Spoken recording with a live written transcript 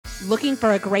Looking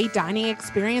for a great dining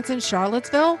experience in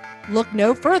Charlottesville? Look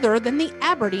no further than the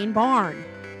Aberdeen Barn.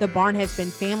 The barn has been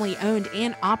family owned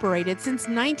and operated since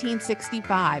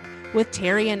 1965, with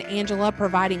Terry and Angela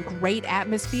providing great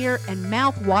atmosphere and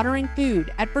mouth-watering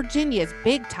food at Virginia's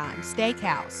Big Time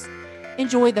Steakhouse.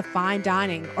 Enjoy the fine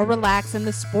dining or relax in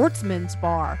the Sportsman's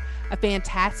Bar, a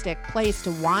fantastic place to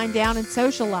wind down and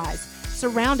socialize,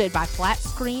 surrounded by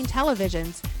flat-screen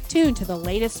televisions tuned to the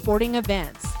latest sporting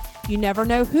events. You never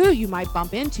know who you might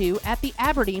bump into at the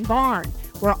Aberdeen Barn,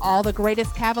 where all the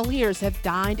greatest Cavaliers have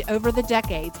dined over the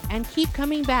decades and keep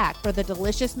coming back for the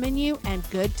delicious menu and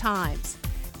good times.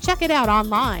 Check it out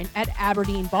online at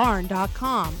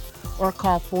aberdeenbarn.com or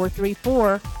call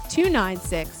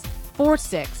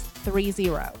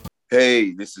 434-296-4630.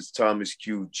 Hey, this is Thomas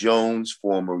Q. Jones,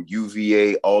 former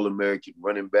UVA All-American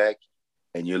running back,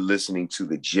 and you're listening to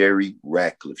the Jerry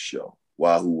Ratcliffe Show.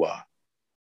 Wahoo wah.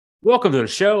 Welcome to the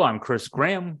show. I'm Chris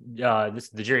Graham. This is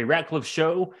the Jerry Ratcliffe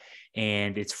Show,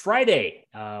 and it's Friday.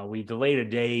 We delayed a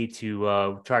day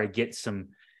to try to get some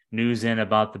news in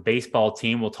about the baseball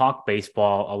team. We'll talk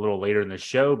baseball a little later in the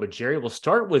show, but Jerry, we'll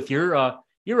start with your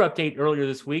update earlier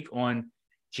this week on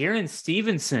Jarin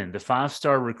Stevenson, the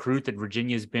five-star recruit that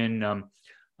Virginia's been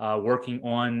working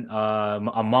on,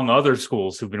 among other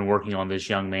schools who've been working on this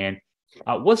young man.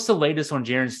 What's the latest on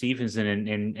Jarin Stevenson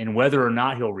and whether or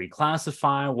not he'll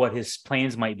reclassify, what his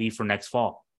plans might be for next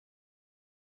fall?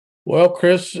 Well,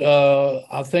 Chris,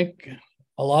 I think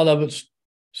a lot of it's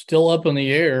still up in the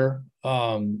air.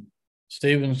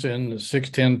 Stevenson, the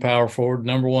 6'10" power forward,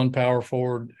 number one power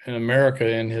forward in America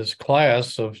in his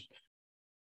class of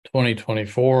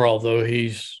 2024, although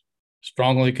he's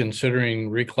strongly considering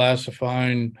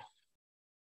reclassifying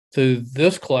to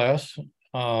this class.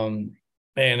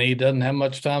 And he doesn't have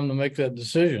much time to make that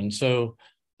decision. So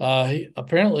he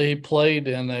apparently played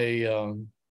in a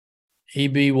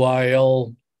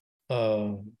EBYL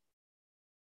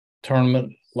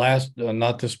tournament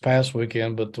not this past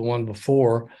weekend, but the one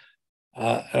before.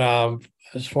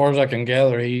 As far as I can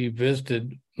gather, he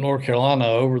visited North Carolina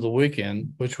over the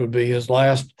weekend, which would be his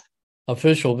last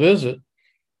official visit.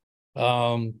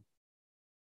 A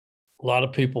lot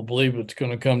of people believe it's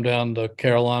going to come down to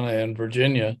Carolina and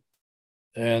Virginia.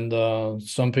 And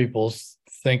some people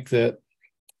think that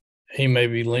he may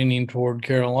be leaning toward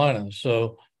Carolina.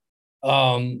 So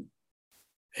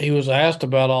he was asked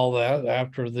about all that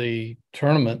after the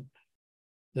tournament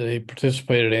that he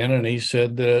participated in, and he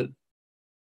said that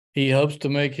he hopes to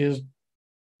make his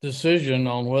decision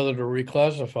on whether to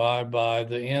reclassify by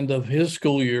the end of his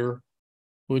school year,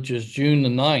 which is June the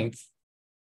 9th,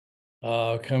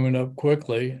 coming up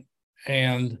quickly.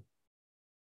 And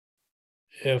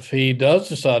if he does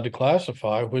decide to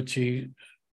classify, which he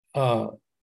flat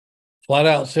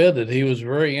out said that he was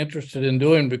very interested in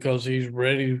doing because he's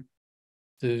ready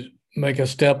to make a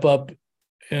step up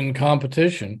in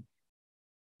competition.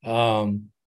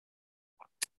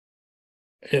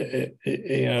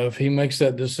 If he makes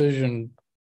that decision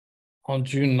on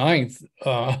June 9th,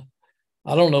 I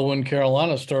don't know when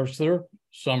Carolina starts their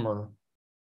summer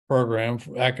program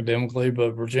academically,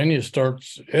 but Virginia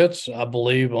starts its, I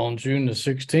believe, on June the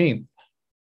 16th.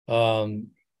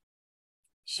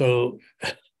 So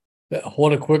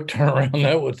what a quick turnaround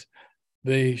that would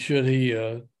be should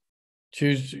he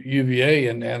choose UVA,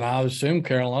 and I assume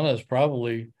Carolina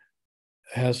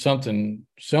has something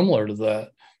similar to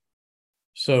that.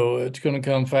 So it's going to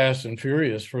come fast and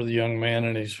furious for the young man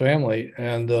and his family.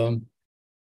 And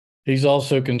he's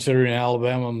also considering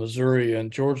Alabama, Missouri,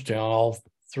 and Georgetown, all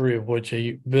three of which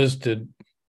he visited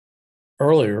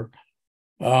earlier.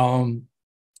 But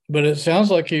it sounds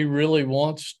like he really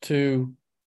wants to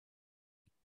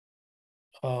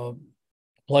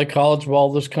play college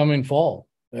ball this coming fall.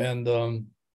 And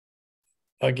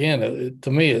again, to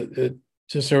me, it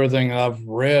just everything I've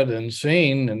read and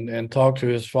seen and talked to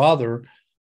his father,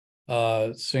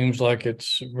 it seems like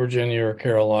it's Virginia or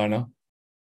Carolina.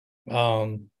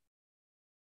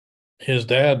 His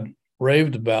dad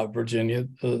raved about Virginia.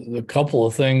 The couple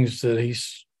of things that he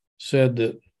said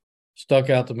that stuck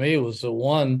out to me was that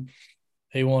one,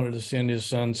 he wanted to send his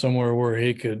son somewhere where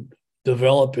he could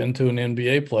develop into an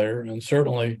NBA player, and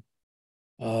certainly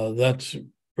that's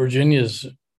Virginia's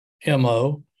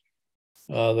MO.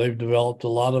 They've developed a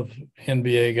lot of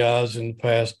NBA guys in the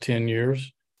past 10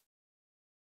 years.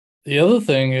 The other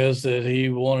thing is that he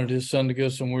wanted his son to go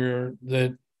somewhere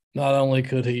that not only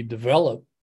could he develop,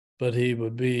 but he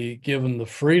would be given the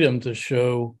freedom to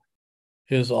show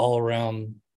his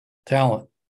all-around talent.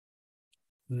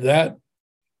 That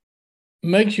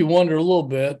makes you wonder a little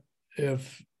bit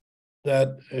if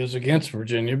that is against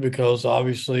Virginia, because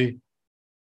obviously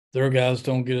their guys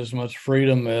don't get as much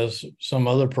freedom as some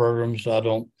other programs. I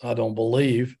don't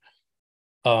believe.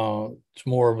 It's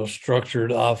more of a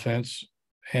structured offense,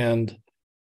 and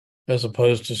as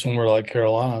opposed to somewhere like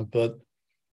Carolina. But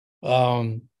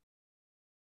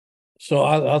so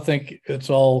I think it's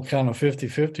all kind of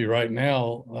 50-50 right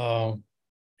now,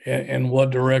 and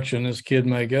what direction this kid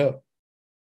may go.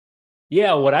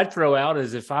 Yeah, what I'd throw out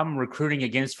is if I'm recruiting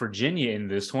against Virginia in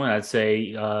this one, I'd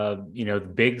say,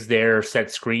 the bigs there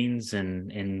set screens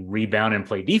and rebound and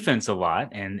play defense a lot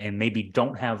and maybe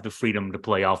don't have the freedom to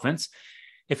play offense.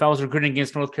 If I was recruiting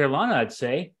against North Carolina, I'd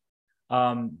say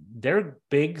their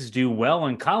bigs do well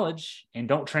in college and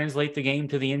don't translate the game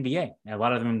to the NBA. A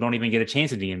lot of them don't even get a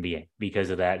chance at the NBA because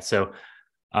of that. So,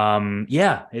 I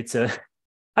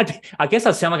guess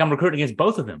I sound like I'm recruiting against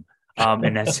both of them.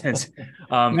 In that sense,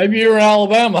 maybe you're in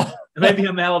Alabama. Maybe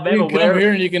I'm Alabama. You can come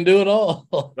here and you can do it all.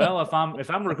 Well, if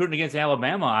I'm recruiting against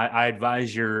Alabama, I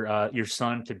advise your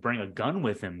son to bring a gun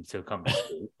with him to come to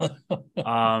school.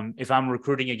 If I'm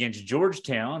recruiting against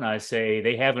Georgetown, I say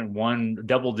they haven't won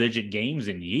double-digit games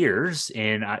in years.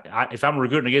 And if I'm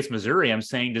recruiting against Missouri, I'm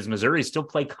saying, does Missouri still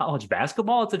play college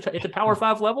basketball at the Power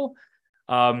 5 level?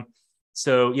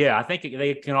 So yeah, I think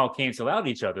they can all cancel out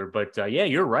each other. But yeah,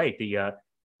 you're right.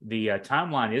 The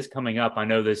timeline is coming up. I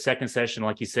know the second session,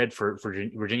 like you said, for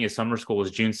Virginia Summer School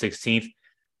is June 16th.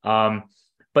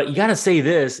 But you got to say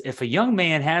this, if a young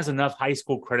man has enough high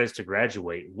school credits to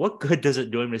graduate, what good does it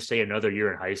do him to stay another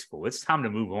year in high school? It's time to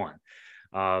move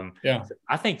on. Yeah,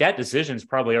 I think that decision is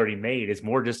probably already made. It's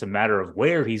more just a matter of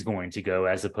where he's going to go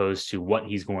as opposed to what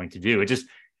he's going to do. It just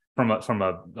from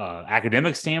a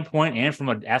academic standpoint and from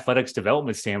an athletics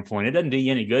development standpoint, it doesn't do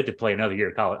you any good to play another year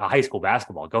of college, high school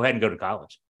basketball. Go ahead and go to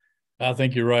college. I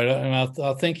think you're right. And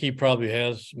I think he probably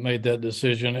has made that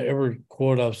decision. Every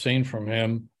quote I've seen from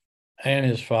him and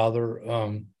his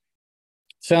father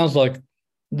sounds like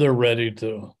they're ready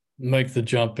to make the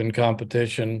jump in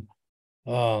competition.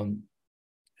 Even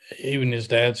his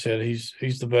dad said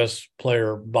he's the best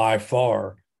player by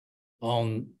far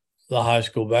on the high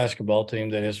school basketball team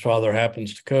that his father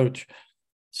happens to coach.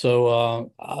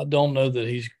 So I don't know that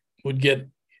he would get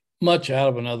much out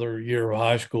of another year of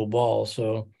high school ball.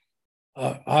 So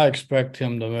I expect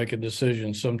him to make a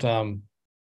decision sometime,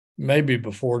 maybe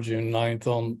before June 9th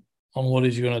on what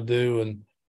he's going to do. And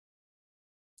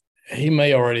he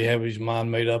may already have his mind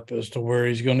made up as to where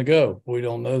he's going to go. We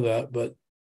don't know that, but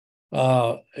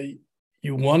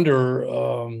you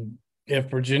wonder if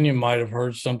Virginia might have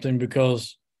heard something,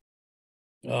 because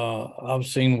I've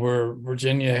seen where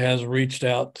Virginia has reached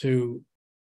out to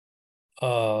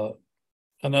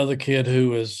another kid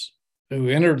who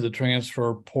entered the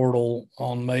transfer portal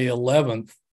on May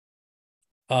 11th.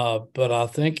 But I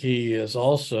think he is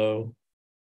also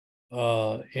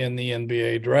in the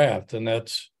NBA draft, and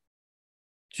that's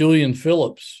Julian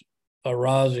Phillips, a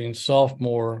rising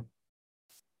sophomore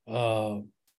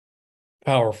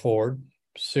power forward,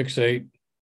 6'8",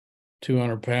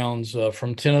 200 pounds,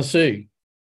 from Tennessee.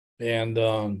 And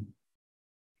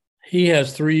he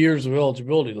has 3 years of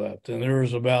eligibility left, and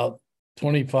there's about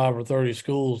 25 or 30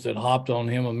 schools that hopped on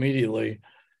him immediately,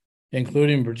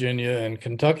 including Virginia, and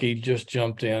Kentucky just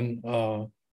jumped in,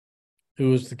 who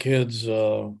was the kid's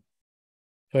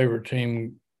favorite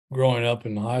team growing up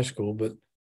in high school. But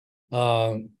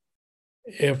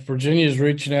if Virginia's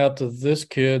reaching out to this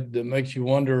kid, that makes you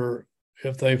wonder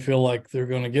if they feel like they're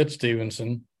going to get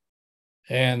Stevenson.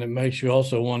 And it makes you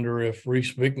also wonder if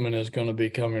Reese Beekman is going to be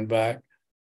coming back.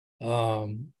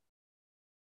 Not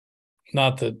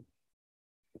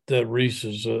that Reese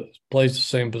plays the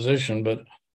same position, but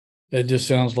it just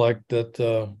sounds like that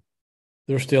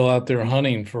they're still out there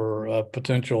hunting for a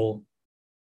potential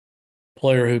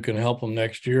player who can help them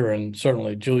next year. And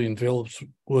certainly Julian Phillips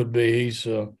would be. He's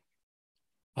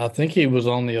I think he was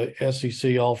on the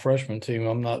SEC all-freshman team.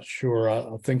 I'm not sure.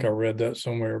 I think I read that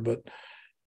somewhere. But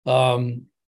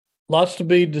lots to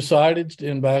be decided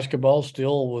in basketball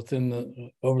still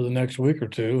over the next week or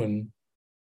two,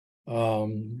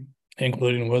 and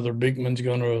including whether Beekman's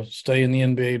going to stay in the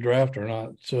NBA draft or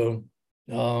not. So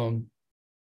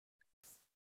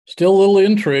still a little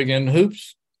intrigue in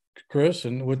hoops, Chris,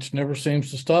 and which never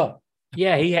seems to stop.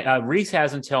 Yeah, Reese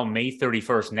has until May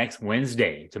 31st, next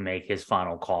Wednesday, to make his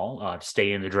final call, to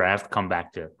stay in the draft, come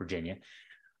back to Virginia.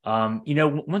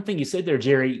 One thing you said there,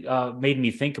 Jerry, made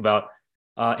me think about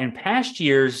in past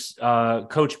years,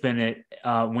 Coach Bennett,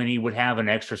 when he would have an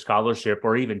extra scholarship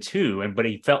or even two, but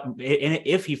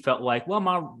if he felt like, well,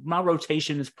 my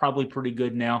rotation is probably pretty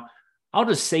good now, I'll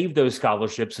just save those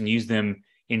scholarships and use them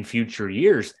in future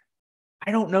years. I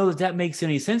don't know that makes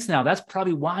any sense now. That's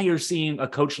probably why you're seeing a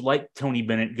coach like Tony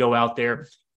Bennett go out there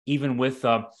even with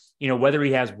whether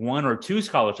he has one or two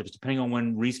scholarships, depending on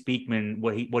when Reese Beekman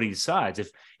what he decides.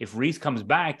 If Reese comes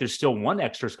back, there's still one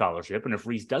extra scholarship, and if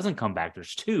Reese doesn't come back,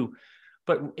 there's two.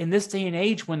 But in this day and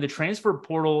age, when the transfer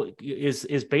portal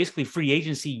is basically free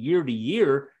agency year to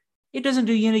year, it doesn't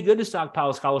do you any good to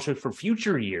stockpile scholarships for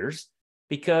future years,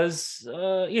 because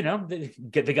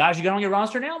the guys you got on your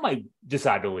roster now might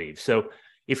decide to leave. So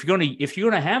if you're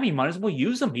gonna have him, you might as well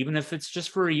use them, even if it's just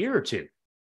for a year or two.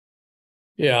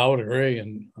 Yeah, I would agree.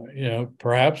 And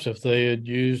perhaps if they had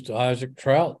used Isaac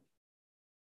Trout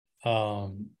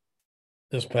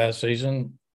this past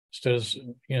season, instead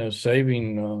of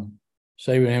saving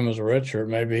him as a redshirt,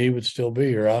 maybe he would still be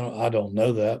here. I don't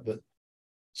know that, but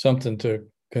something to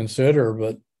consider.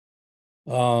 But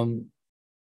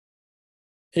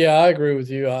yeah, I agree with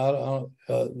you.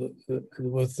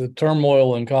 With the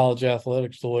turmoil in college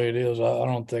athletics the way it is, I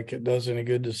don't think it does any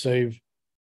good to save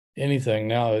anything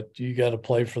now. You got to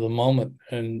play for the moment,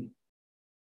 and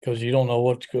because you don't know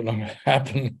what's going to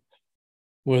happen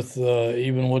with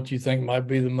even what you think might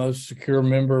be the most secure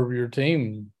member of your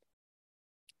team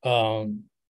from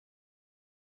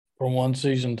one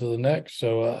season to the next.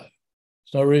 So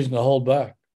there's no reason to hold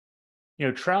back.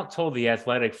 Trout told The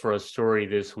Athletic for a story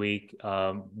this week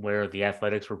where the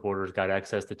athletics reporters got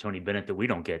access to Tony Bennett that we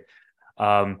don't get.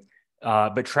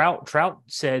 But Trout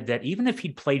said that even if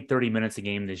he'd played 30 minutes a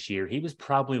game this year, he was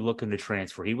probably looking to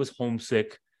transfer. He was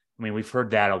homesick. I mean, we've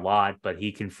heard that a lot, but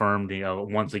he confirmed,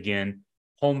 once again,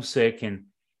 homesick. And,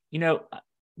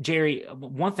 Jerry,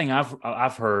 one thing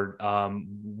I've heard,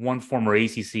 one former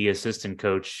ACC assistant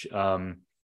coach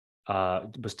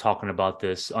was talking about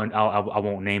this. I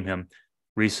won't name him.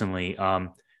 Recently,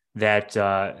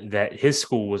 that his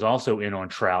school was also in on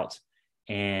Trout,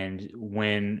 and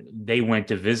when they went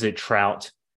to visit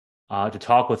Trout to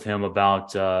talk with him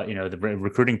about the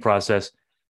recruiting process,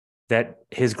 that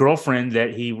his girlfriend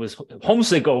that he was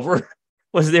homesick over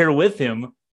was there with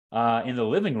him in the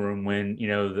living room when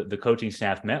the coaching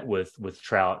staff met with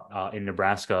Trout in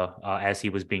Nebraska as he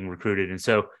was being recruited. And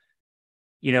so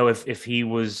if he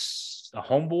was a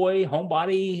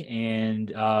homebody, and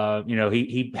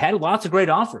he had lots of great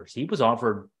offers. He was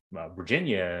offered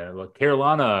Virginia,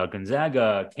 Carolina,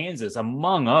 Gonzaga, Kansas,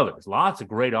 among others. Lots of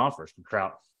great offers from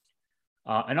Trout.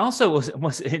 And also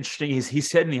what's interesting is he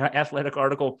said in the Athletic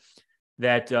article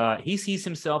that he sees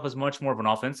himself as much more of an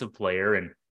offensive player,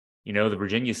 and the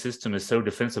Virginia system is so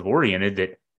defensive oriented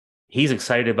that he's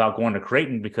excited about going to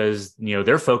Creighton because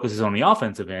their focus is on the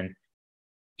offensive end.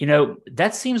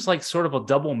 That seems like sort of a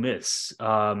double miss,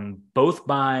 both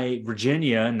by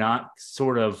Virginia, not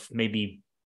sort of maybe,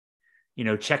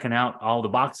 checking out all the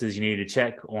boxes you needed to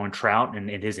check on Trout and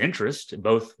his interest,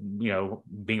 both,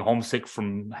 being homesick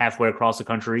from halfway across the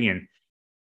country and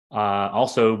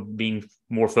also being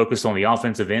more focused on the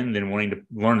offensive end than wanting to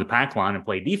learn the pack line and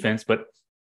play defense, but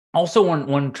also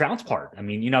on Trout's part. I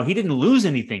mean, he didn't lose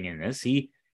anything in this. He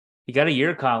got a year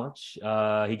of college.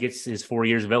 He gets his 4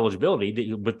 years of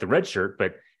eligibility with the red shirt.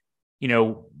 But,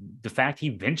 the fact he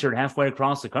ventured halfway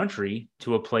across the country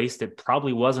to a place that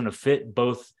probably wasn't a fit,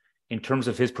 both in terms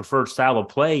of his preferred style of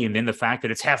play and then the fact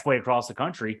that it's halfway across the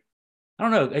country, I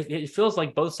don't know. It feels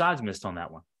like both sides missed on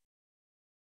that one.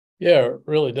 Yeah, it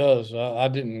really does. I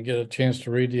didn't get a chance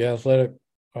to read the Athletic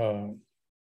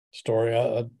story.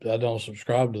 I don't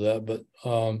subscribe to that, but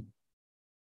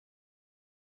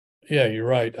yeah, you're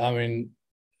right. I mean,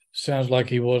 sounds like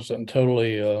he wasn't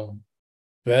totally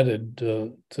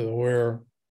vetted to where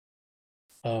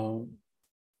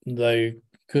they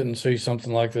couldn't see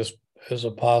something like this as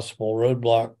a possible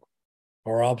roadblock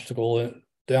or obstacle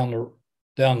down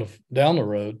the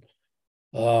road.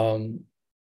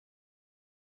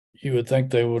 You would think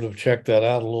they would have checked that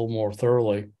out a little more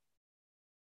thoroughly,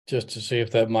 just to see if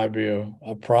that might be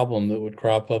a problem that would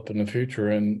crop up in the future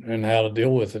and how to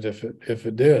deal with it if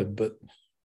it did. But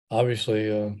obviously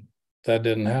that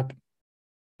didn't happen.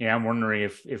 Yeah, I'm wondering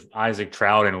if Isaac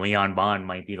Trout and Leon Bond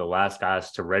might be the last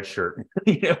guys to redshirt.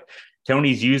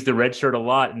 Tony's used the redshirt a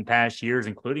lot in past years,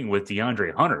 including with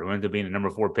DeAndre Hunter, who ended up being the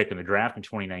number 4 pick in the draft in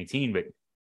 2019. But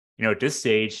at this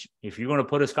stage, if you're going to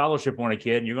put a scholarship on a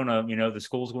kid, and you're going to, the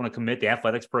school's going to commit, the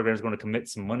athletics program is going to commit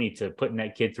some money to putting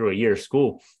that kid through a year of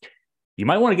school, you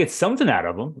might want to get something out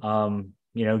of them,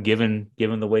 given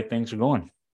the way things are going.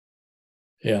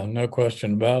 Yeah, no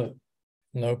question about it.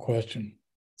 No question.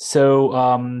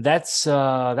 So that's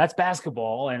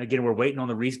basketball. And again, we're waiting on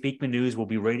the Reese Beekman news. We'll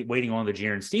be waiting on the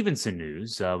Jarin Stevenson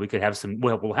news. We could have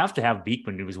we'll have to have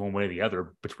Beekman news one way or the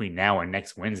other between now and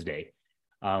next Wednesday.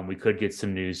 We could get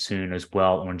some news soon as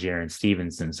well on Jarin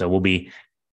Stevenson. So we'll be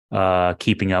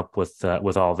keeping up with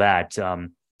all that.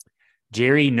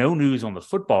 Jerry, no news on the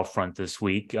football front this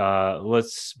week.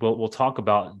 We'll talk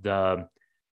about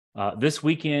this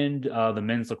weekend. The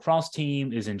men's lacrosse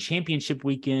team is in championship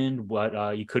weekend,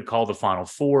 what you could call the Final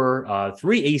Four.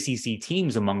 3 ACC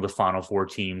teams among the Final Four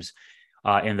teams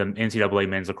in the NCAA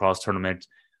men's lacrosse tournament.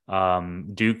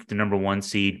 Duke, the number 1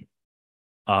 seed,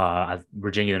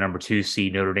 Virginia, the number 2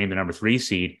 seed, Notre Dame, the number 3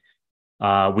 seed.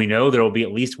 We know there will be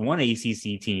at least one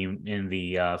ACC team in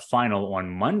the final on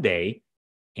Monday.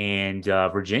 And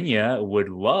Virginia would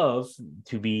love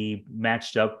to be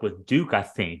matched up with Duke, I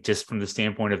think, just from the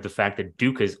standpoint of the fact that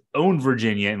Duke has owned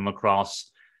Virginia in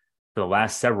lacrosse for the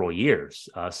last several years.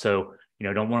 So,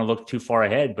 don't want to look too far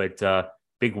ahead, but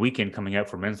big weekend coming up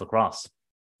for men's lacrosse.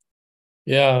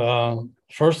 Yeah.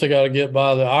 First, they got to get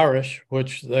by the Irish,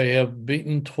 which they have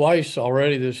beaten twice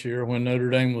already this year when Notre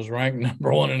Dame was ranked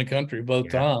number 1 in the country both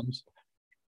times.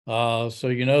 So,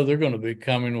 they're going to be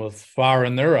coming with fire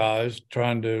in their eyes,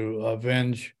 trying to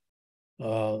avenge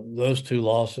those 2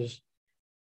 losses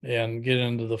and get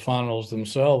into the finals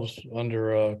themselves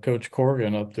under Coach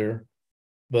Corrigan up there.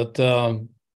 But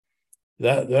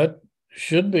that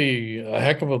should be a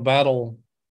heck of a battle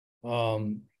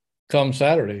come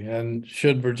Saturday. And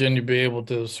should Virginia be able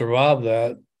to survive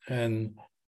that, and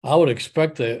I would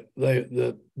expect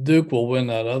that Duke will win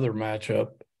that other matchup.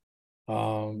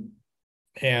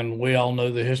 And we all know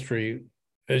the history,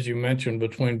 as you mentioned,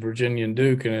 between Virginia and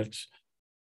Duke, and it's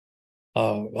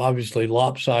obviously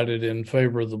lopsided in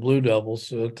favor of the Blue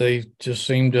Devils. They just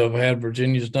seem to have had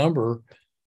Virginia's number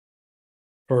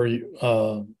for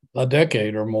a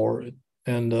decade or more,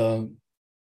 and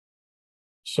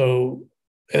so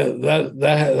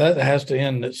that has to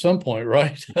end at some point,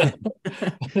 right?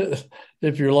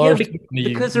 If you're large,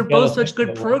 because they're both such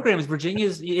good programs.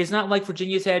 It's not like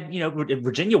Virginia's had,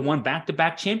 Virginia won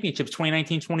back-to-back championships,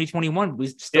 2019, 2021. We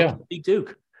still beat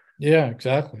Duke. Yeah,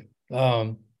 exactly.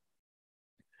 And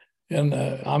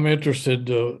I'm interested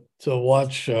to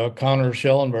watch Connor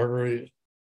Schellenberger,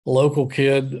 a local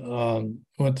kid,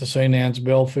 went to St. Anne's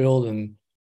Belfield and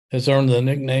has earned the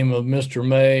nickname of Mr.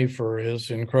 May for his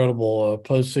incredible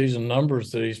postseason numbers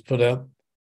that he's put up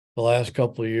the last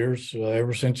couple of years,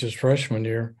 ever since his freshman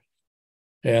year.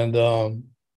 And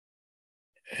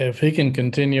if he can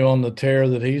continue on the tear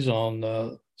that he's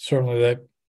on, certainly that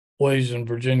weighs in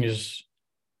Virginia's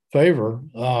favor.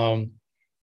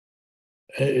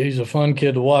 He's a fun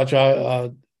kid to watch.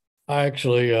 I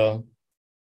actually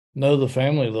know the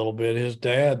family a little bit. His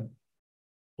dad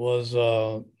was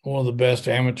one of the best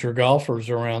amateur golfers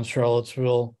around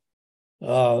Charlottesville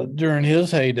during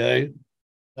his heyday.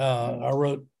 I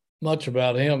wrote much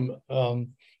about him.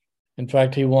 In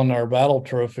fact, he won our Battle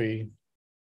Trophy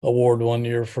award one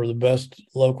year for the best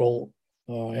local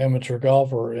amateur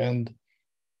golfer, and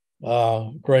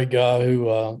great guy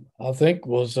who I think he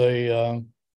was on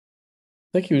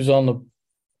the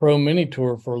Pro Mini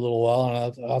Tour for a little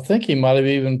while, and I think he might have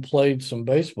even played some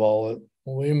baseball at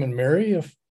William and Mary,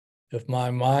 if my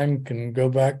mind can go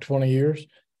back 20 years.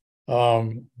 I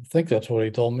think that's what he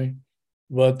told me.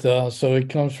 But so he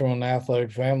comes from an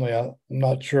athletic family. I'm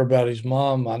not sure about his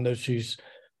mom. I know she's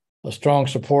a strong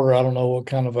supporter. I don't know what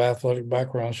kind of athletic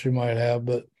background she might have,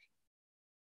 but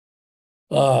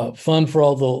fun for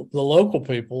all the local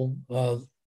people,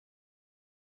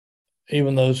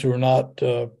 even those who are not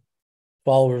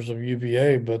followers of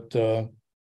UVA, but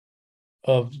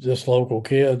of just local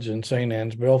kids in St.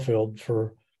 Anne's Belfield,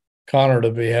 for Connor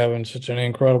to be having such an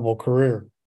incredible career.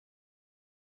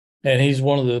 And he's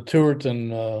one of the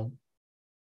Tewerton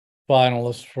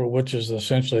finalists, for which is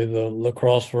essentially the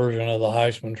lacrosse version of the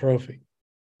Heisman Trophy.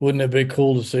 Wouldn't it be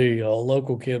cool to see a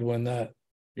local kid win that?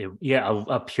 Yeah,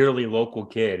 a purely local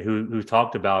kid who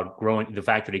talked about the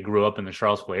fact that he grew up in the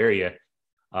Charlottesville area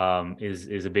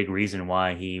is a big reason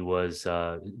why he was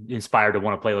inspired to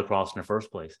want to play lacrosse in the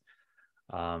first place.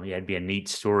 Yeah, it'd be a neat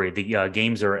story. The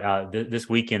games are this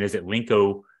weekend is at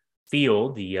Linco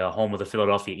Field, the home of the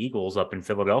Philadelphia Eagles up in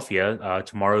Philadelphia.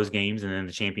 Tomorrow's games, and then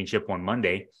the championship on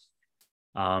Monday.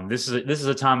 This is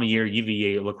a time of year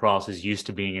UVA lacrosse is used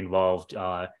to being involved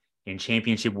in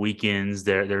championship weekends.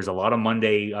 There's a lot of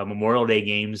Monday Memorial Day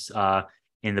games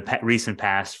in the recent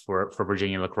past for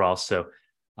Virginia lacrosse. So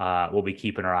we'll be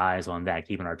keeping our eyes on that,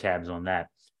 keeping our tabs on that.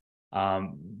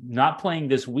 Not playing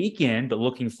this weekend, but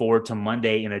looking forward to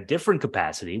Monday in a different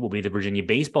capacity will be the Virginia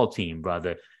baseball team.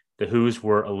 The Hoos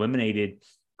were eliminated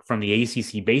from the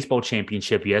ACC baseball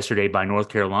championship yesterday by North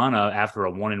Carolina after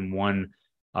a 1-1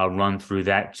 run through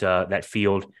that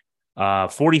field.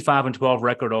 45-12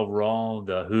 record overall.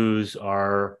 The Hoos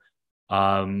are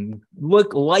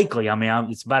look likely. I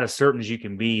mean, it's about as certain as you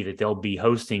can be that they'll be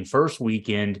hosting first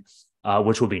weekend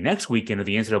which will be next weekend of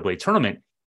the NCAA tournament.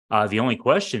 The only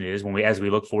question is as we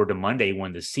look forward to Monday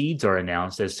when the seeds are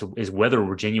announced is whether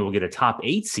Virginia will get a top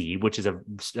 8 seed, which is a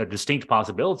distinct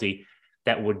possibility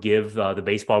that would give the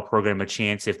baseball program a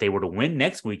chance if they were to win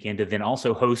next weekend to then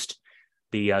also host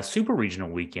the super regional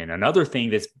weekend. Another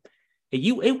thing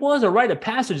it was a rite of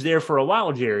passage there for a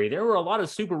while, Jerry. There were a lot of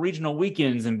super regional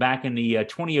weekends and back in the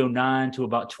 2009 to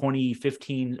about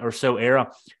 2015 or so era.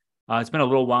 It's been a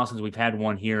little while since we've had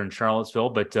one here in Charlottesville,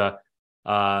 but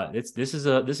it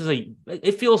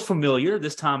feels familiar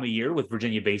this time of year with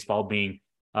Virginia baseball being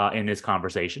in this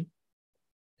conversation.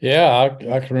 Yeah,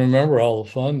 I can remember all the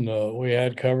fun we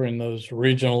had covering those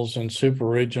regionals and super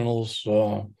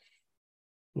regionals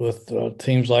with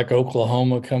teams like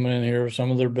Oklahoma coming in here,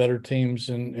 some of their better teams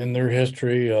in their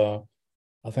history. I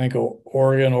think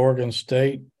Oregon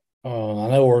State. I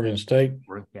know Oregon State.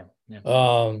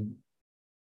 Yeah.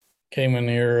 Came in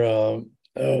here.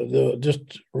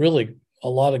 Just really a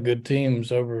lot of good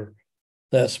teams over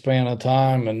that span of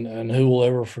time, and who will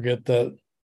ever forget that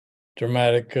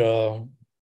dramatic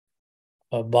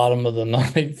bottom of the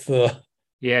ninth.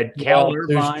 Cal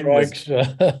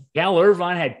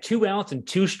Irvine had 2 outs and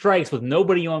 2 strikes with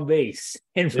nobody on base,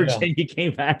 and Virginia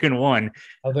came back and won.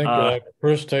 I think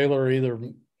Chris Taylor I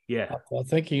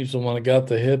think he's the one that got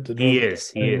the hit. He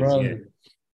is.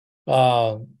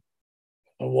 Yeah.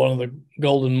 One of the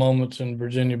golden moments in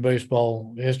Virginia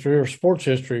baseball history, or sports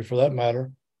history for that matter.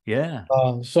 Yeah.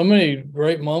 So many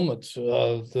great moments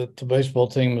that the baseball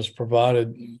team has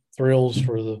provided, thrills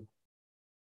for the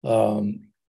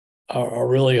a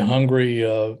really hungry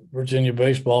Virginia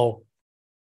baseball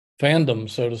fandom,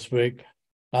 so to speak.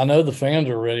 I know the fans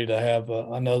are ready to have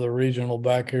another regional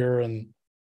back here and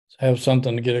have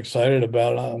something to get excited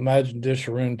about. I imagine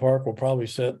Disharoon Park will probably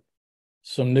set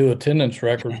some new attendance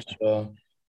records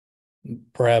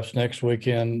perhaps next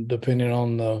weekend, depending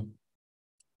on the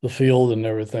field and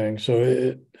everything.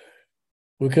 So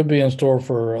we could be in store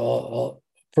for a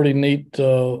pretty neat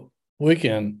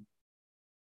weekend.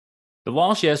 The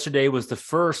loss yesterday was the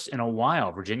first in a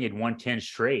while. Virginia had won 10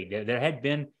 straight. There had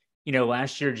been,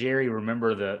 last year, Jerry,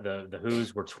 remember the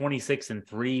Hoos were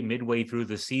 26-3 midway through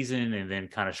the season and then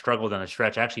kind of struggled on the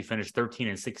stretch. Actually finished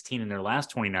 13-16 in their last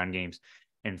 29 games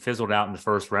and fizzled out in the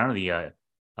first round of the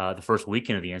first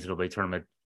weekend of the NCAA tournament.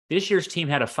 This year's team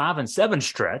had a 5-7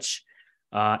 stretch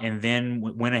and then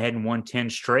went ahead and won 10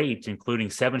 straight,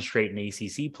 including 7 straight in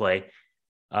ACC play.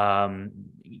 So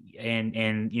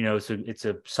it's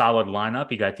a solid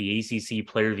lineup. You got the ACC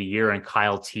Player of the Year and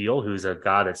Kyle Teal, who's a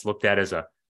guy that's looked at as a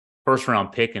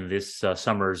first-round pick in this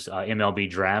summer's MLB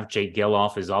draft. Jake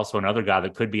Geloff is also another guy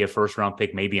that could be a first-round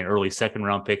pick, maybe an early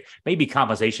second-round pick, maybe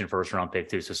compensation first-round pick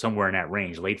too. So somewhere in that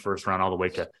range, late first round all the way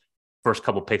to first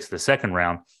couple picks of the second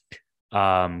round.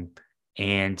 You've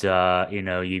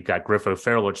got Griff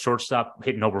O'Farrell at shortstop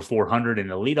hitting over 400 in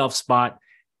the leadoff spot.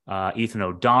 Ethan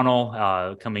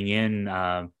O'Donnell coming in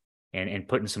and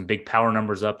putting some big power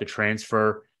numbers up to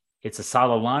transfer. It's a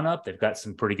solid lineup. They've got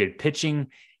some pretty good pitching,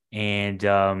 and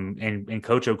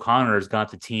Coach O'Connor has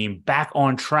got the team back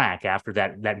on track after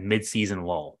that midseason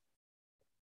lull.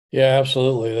 Yeah,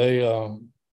 absolutely. They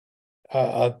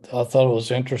I thought it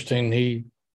was interesting. He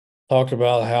talked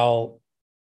about how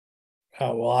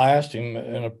I asked him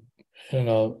in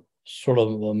a sort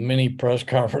of a mini press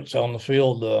conference on the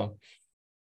field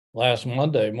last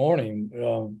Monday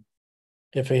morning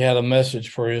if he had a message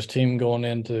for his team going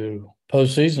into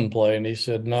postseason play, and he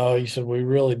said no. He said we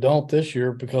really don't this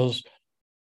year because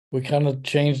we kind of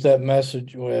changed that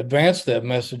message, we advanced that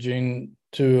messaging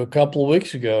to a couple of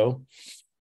weeks ago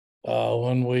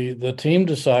when the team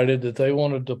decided that they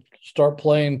wanted to start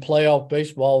playing playoff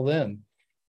baseball then,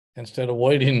 instead of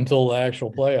waiting until the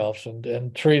actual playoffs,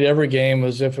 and treat every game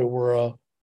as if it were a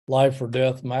life or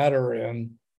death matter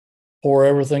and pour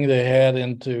everything they had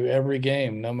into every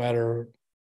game, no matter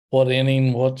what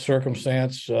inning, what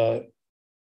circumstance.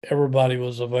 Everybody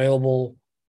was available.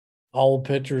 All the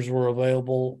pitchers were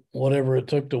available, whatever it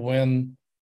took to win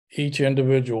each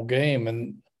individual game.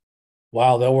 And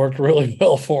wow, that worked really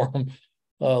well for them.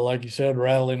 Like you said,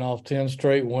 rattling off 10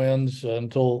 straight wins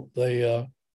until they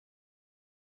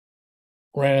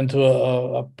ran into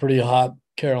a pretty hot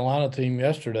Carolina team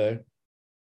yesterday.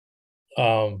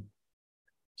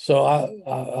 So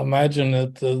I imagine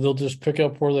that they'll just pick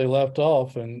up where they left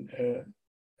off, and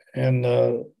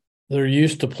they're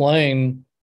used to playing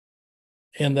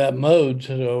in that mode,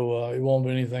 so it won't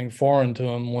be anything foreign to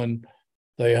them when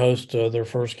they host their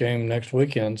first game next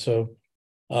weekend. So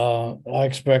I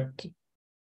expect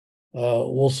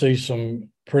we'll see some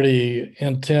pretty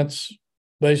intense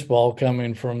baseball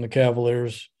coming from the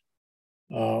Cavaliers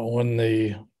when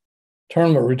the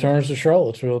tournament returns to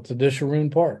Charlottesville at the Disharoon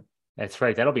Park. That's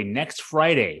right. That'll be next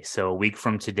Friday. So a week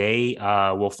from today,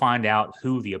 we'll find out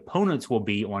who the opponents will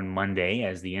be on Monday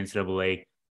as the NCAA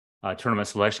Tournament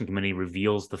Selection Committee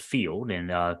reveals the field, and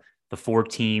the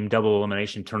 4-team double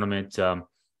elimination tournament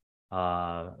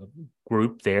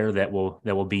group there that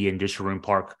will be in Disharoon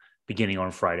Park beginning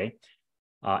on Friday.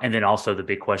 And then also the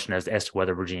big question as to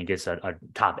whether Virginia gets a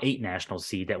top 8 national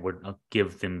seed that would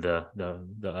give them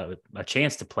a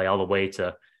chance to play all the way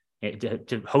to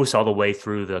host all the way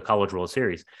through the College World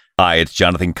Series. Hi, it's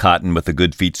Jonathan Cotton with the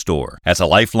Good Feet store. As a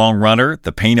lifelong runner,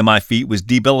 the pain in my feet was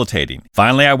debilitating.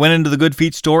 Finally, I went into the Good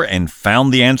Feet store and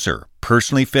found the answer: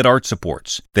 personally fit arch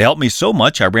supports. They helped me so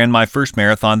much I ran my first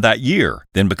marathon that year.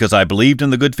 Then because I believed in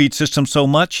the Good Feet system so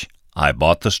much, I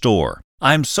bought the store.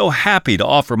 I'm so happy to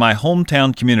offer my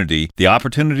hometown community the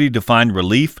opportunity to find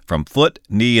relief from foot,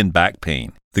 knee, and back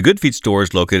pain. The Good Feet store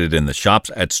is located in the shops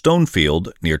at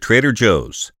Stonefield near Trader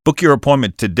Joe's. Book your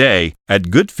appointment today at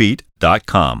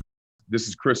goodfeet.com. This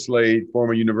is Chris Slade,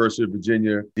 former University of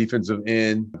Virginia defensive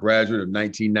end, graduate of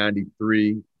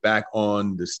 1993, back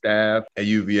on the staff at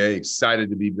UVA. Excited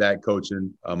to be back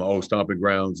coaching my old stomping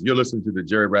grounds. You're listening to the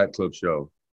Jerry Ratcliffe Show.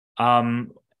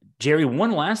 Jerry,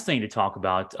 one last thing to talk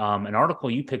about, an article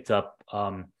you picked up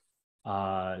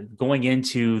going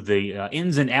into the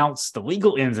ins and outs, the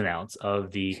legal ins and outs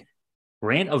of the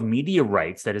grant of media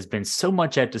rights that has been so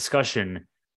much at discussion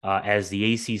as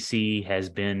the ACC has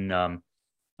been,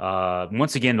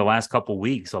 once again, the last couple of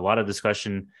weeks, a lot of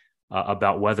discussion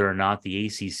about whether or not the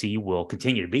ACC will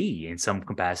continue to be in some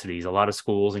capacities. A lot of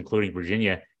schools, including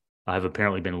Virginia, have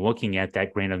apparently been looking at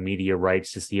that grant of media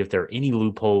rights to see if there are any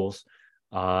loopholes.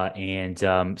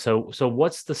 So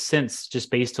what's the sense, just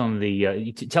based on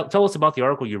the tell us about the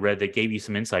article you read that gave you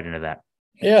some insight into that?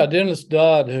 Yeah, Dennis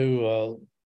Dodd, who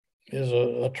is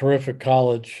a terrific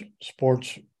college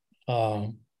sports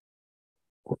writer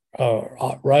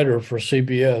for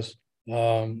CBS,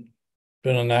 been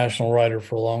a national writer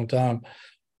for a long time,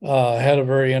 had a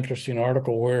very interesting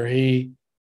article where he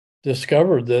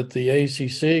discovered that the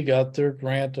ACC got their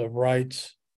grant of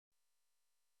rights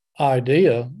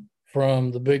idea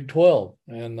from the Big 12,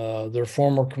 and their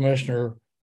former commissioner,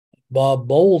 Bob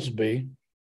Bowlesby,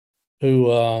 who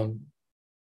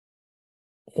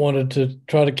wanted to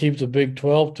try to keep the Big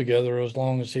 12 together as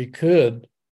long as he could,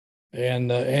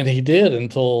 and he did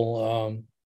until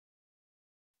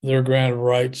their grant of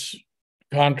rights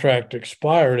contract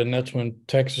expired, and that's when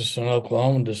Texas and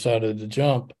Oklahoma decided to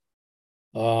jump.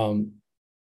 And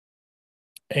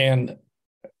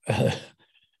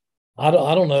I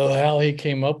don't know how he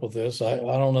came up with this. I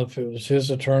don't know if it was his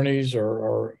attorneys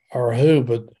or who,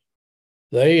 but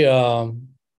they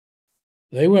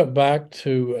went back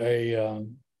to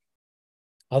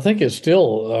I think it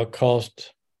still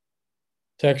cost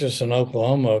Texas and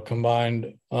Oklahoma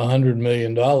combined $100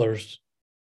 million,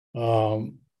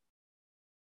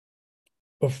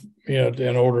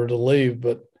 in order to leave,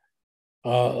 but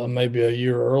maybe a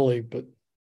year early. But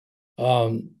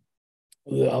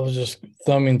I was just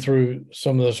thumbing through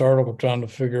some of this article trying to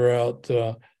figure out,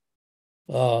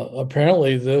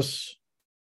 apparently this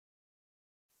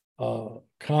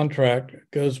contract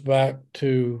goes back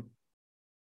to,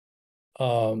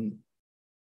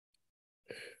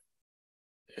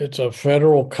 it's a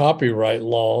federal copyright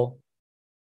law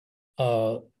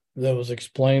that was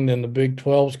explained in the Big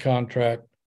 12's contract.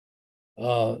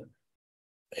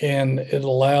 And it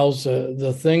allows,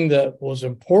 the thing that was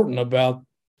important about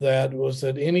that was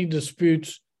that any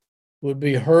disputes would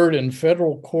be heard in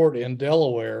federal court in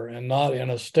Delaware and not in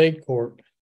a state court.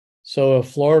 So if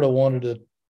Florida wanted to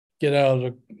get out of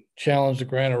the challenge the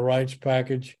grant of rights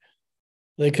package,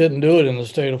 they couldn't do it in the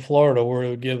state of Florida where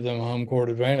it would give them a home court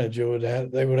advantage. They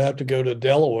would have to go to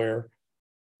Delaware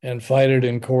and fight it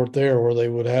in court there, where they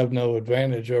would have no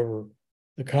advantage over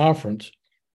the conference.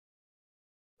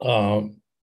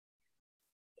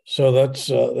 So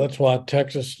that's why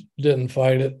Texas didn't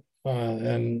fight it,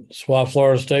 and that's why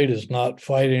Florida State is not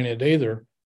fighting it either.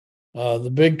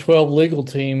 The Big 12 legal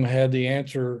team had the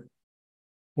answer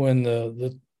when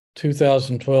the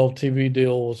 2012 TV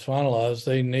deal was finalized.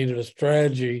 They needed a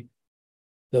strategy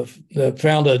that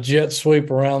found a jet sweep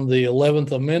around the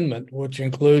 11th Amendment, which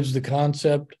includes the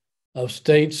concept of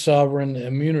state sovereign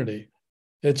immunity.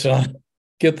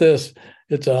 Get this,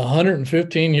 it's a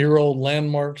 115-year-old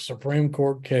landmark Supreme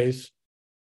Court case,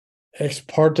 Ex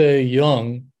parte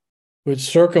Young, which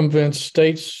circumvents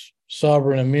states'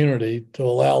 sovereign immunity to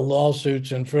allow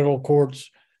lawsuits in federal courts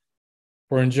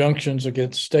for injunctions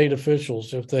against state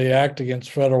officials if they act against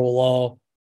federal law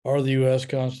or the U.S.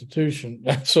 Constitution.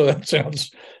 So that sounds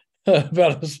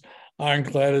about as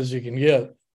ironclad as you can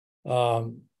get.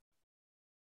 And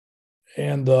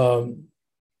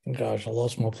gosh, I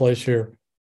lost my place here.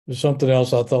 There's something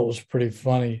else I thought was pretty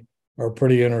funny or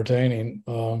pretty entertaining,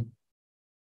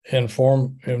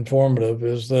 informative,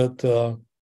 is that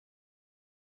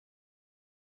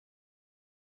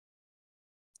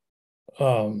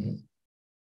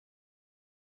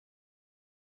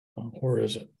where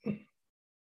is it?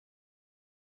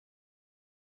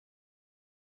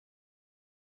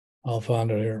 I'll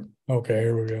find it here. Okay,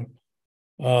 here we go.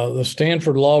 The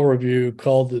Stanford Law Review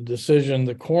called the decision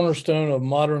the cornerstone of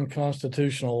modern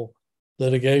constitutional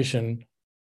litigation,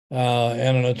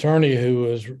 and an attorney who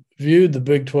has viewed the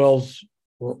Big 12's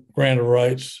grant of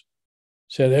rights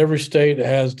said every state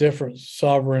has different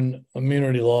sovereign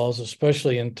immunity laws,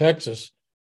 especially in Texas.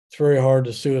 It's very hard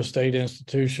to sue a state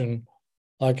institution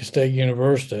like a state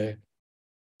university.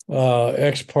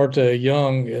 Ex parte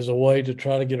Young is a way to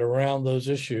try to get around those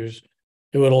issues.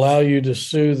 It would allow you to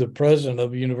sue the president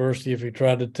of a university if he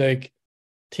tried to take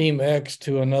Team X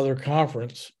to another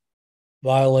conference,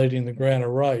 violating the grant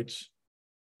of rights.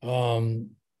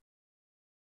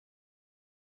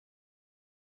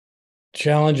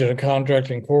 Challenge in a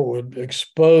contract in court would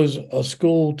expose a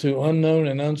school to unknown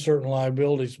and uncertain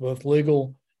liabilities, both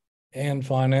legal and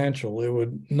financial. It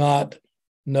would not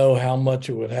know how much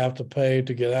it would have to pay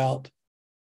to get out,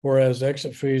 whereas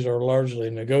exit fees are largely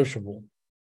negotiable.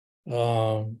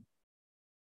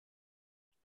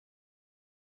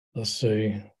 Let's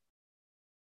see.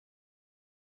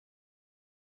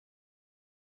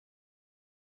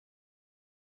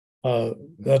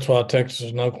 That's why Texas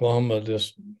and Oklahoma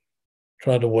just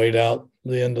tried to wait out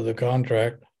the end of the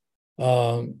contract.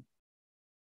 Bowlesby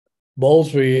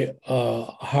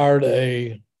hired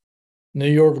a New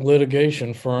York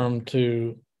litigation firm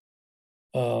to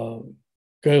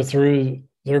go through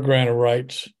their grant of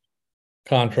rights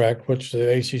contract, which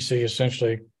the ACC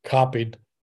essentially copied.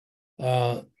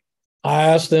 I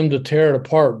asked them to tear it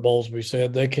apart, Bowlesby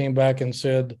said. They came back and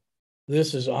said,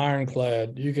 this is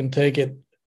ironclad. You can take it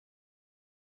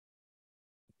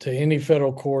to any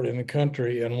federal court in the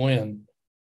country and win.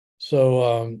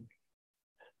 So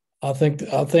I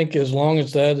think as long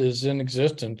as that is in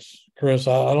existence, Chris,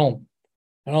 I don't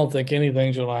think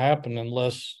anything's going to happen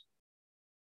unless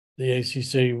the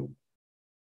ACC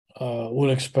would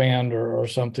expand or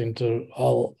something to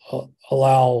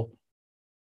allow.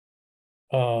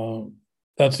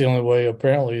 That's the only way,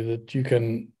 apparently, that you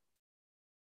can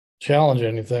challenge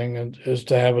anything, and is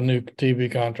to have a new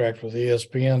TV contract with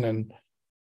ESPN. And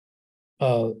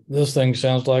this thing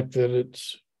sounds like that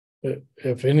it's,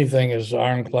 if anything is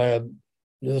ironclad,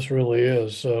 this really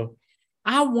is. So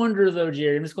I wonder, though,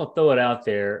 Jerry, I'm just going to throw it out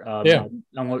there. Yeah.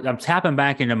 I'm tapping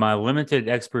back into my limited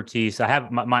expertise. I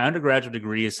have my undergraduate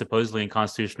degree is supposedly in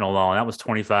constitutional law, and that was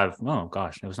 25. Oh,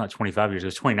 gosh, it was not 25 years. It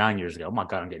was 29 years ago. Oh, my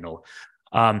God, I'm getting old.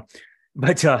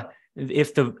 But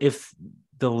if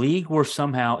the league were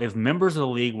somehow, if members of the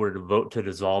league were to vote to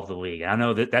dissolve the league, I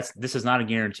know that this is not a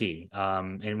guarantee.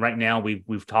 And right now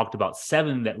we've talked about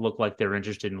 7 that look like they're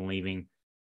interested in leaving.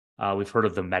 We've heard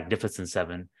of the Magnificent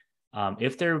 7.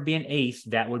 If there would be an 8th,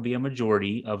 that would be a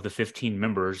majority of the 15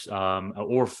 members,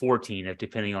 or 14,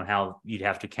 depending on how you'd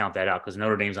have to count that out, because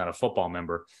Notre Dame's not a football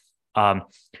member.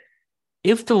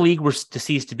 If the league were to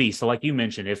cease to be, so like you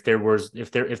mentioned, if the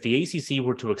ACC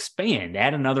were to expand,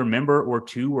 add another member or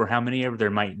 2, or how many ever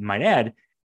there might add,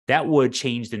 that would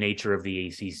change the nature of the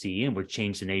ACC and would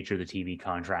change the nature of the TV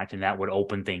contract, and that would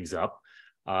open things up.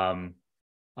 The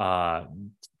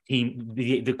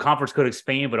conference could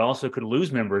expand, but also could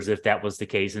lose members if that was the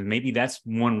case. And maybe that's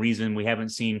one reason we haven't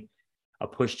seen a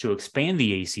push to expand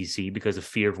the ACC, because of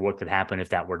fear of what could happen if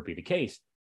that were to be the case.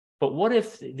 But what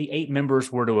if the 8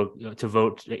 members were to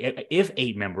vote? If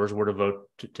 8 members were to vote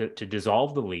to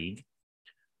dissolve the league,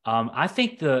 I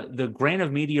think the grant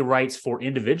of media rights for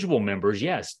individual members,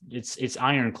 yes, it's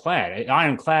ironclad,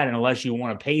 unless you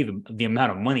want to pay the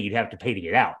amount of money you'd have to pay to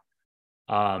get out.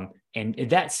 And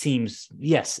that seems,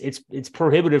 yes, it's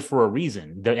prohibitive for a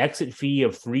reason. The exit fee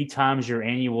of 3 times your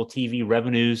annual TV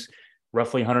revenues,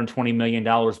 roughly $120 million,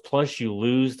 plus you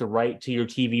lose the right to your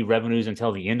TV revenues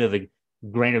until the end of the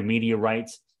grant of media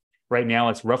rights. Right now,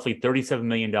 it's roughly $37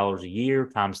 million a year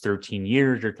times 13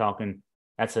 years. You're talking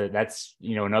that's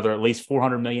another at least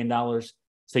 $400 million.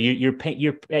 So you're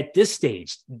at this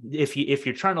stage, if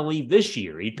you're trying to leave this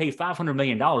year, you'd pay $500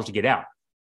 million to get out.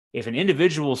 If an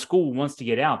individual school wants to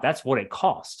get out, that's what it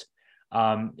costs.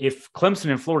 If Clemson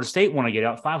and Florida State want to get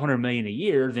out $500 million a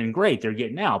year, then great, they're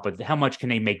getting out. But how much can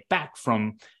they make back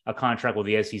from a contract with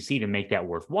the SEC to make that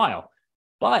worthwhile?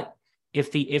 But if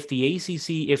the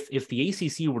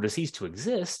ACC were to cease to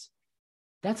exist,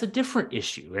 that's a different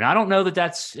issue. And I don't know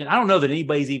that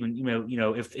anybody's even,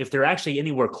 if they're actually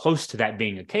anywhere close to that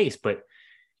being a case, but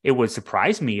it would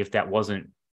surprise me if that wasn't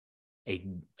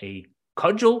a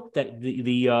cudgel that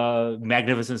the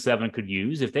Magnificent Seven could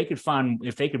use. If they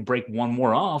could break one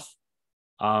more off,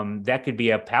 that could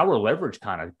be a power leverage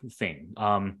kind of thing.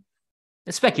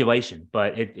 It's speculation,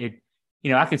 but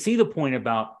I can see the point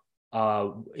about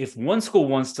if one school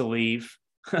wants to leave,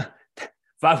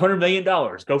 $500 million,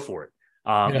 go for it.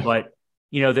 But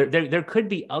there could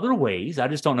be other ways. I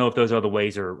just don't know if those other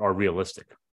ways are realistic.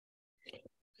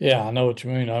 Yeah, I know what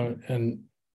you mean. And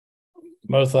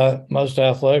most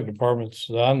athletic departments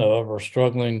that I know of are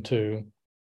struggling to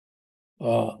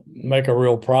make a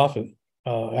real profit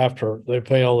after they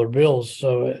pay all their bills.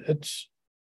 So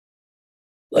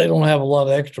they don't have a lot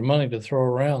of extra money to throw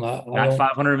around. Not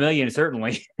 $500 million,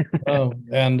 certainly.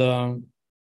 And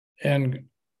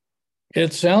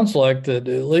it sounds like that,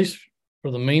 at least for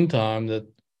the meantime, that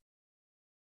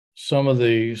some of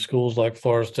the schools like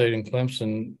Florida State and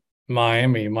Clemson,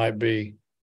 Miami might be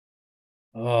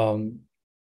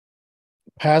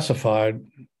pacified,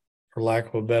 for lack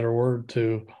of a better word,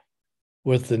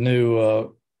 with the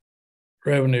new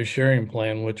revenue sharing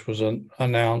plan, which was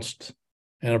announced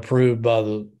and approved by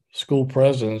the school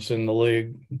presidents in the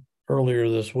league earlier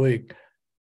this week,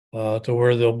 to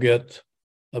where they'll get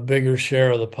a bigger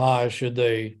share of the pie should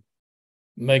they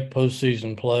make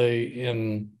postseason play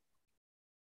in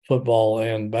football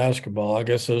and basketball. I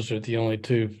guess those are the only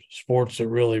two sports that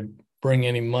really bring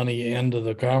any money into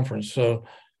the conference. So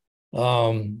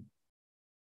of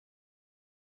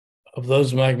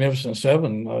those Magnificent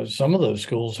Seven, some of those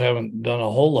schools haven't done a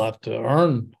whole lot to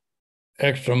earn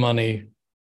extra money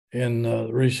in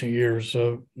recent years.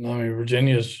 So, I mean,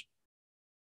 Virginia's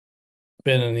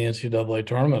been in the NCAA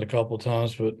tournament a couple of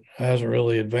times, but hasn't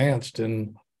really advanced.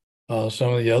 And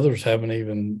some of the others haven't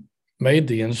even made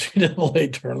the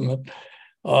NCAA tournament,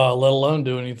 let alone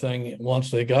do anything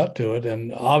once they got to it.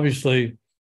 And obviously,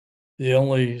 the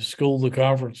only school the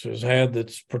conference has had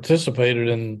that's participated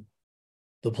in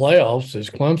the playoffs is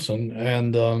Clemson.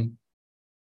 And,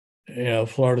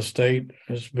 Florida State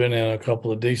has been in a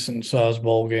couple of decent-sized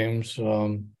bowl games.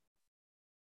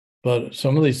 But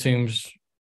some of these teams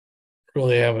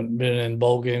really haven't been in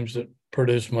bowl games that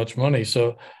produce much money.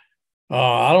 So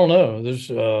I don't know. There's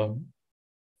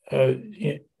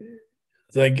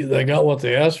they got what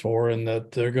they asked for, and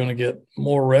that they're going to get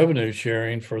more revenue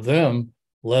sharing for them,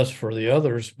 less for the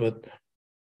others. But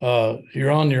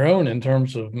you're on your own in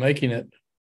terms of making it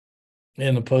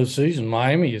in the postseason.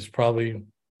 Miami has probably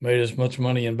made as much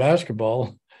money in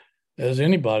basketball as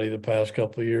anybody the past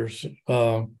couple of years.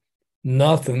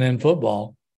 Nothing in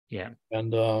football. Yeah.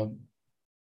 And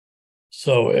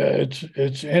so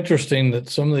it's interesting that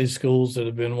some of these schools that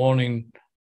have been wanting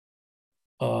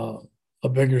a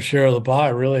bigger share of the pie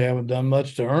really haven't done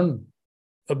much to earn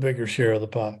a bigger share of the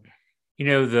pie.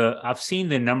 I've seen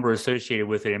the number associated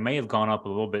with it. It may have gone up a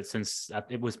little bit since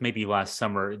it was maybe last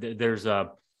summer. There's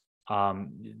a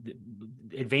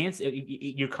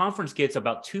your conference gets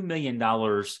about $2 million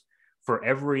for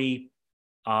every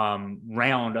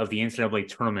round of the NCAA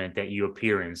tournament that you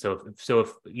appear in. So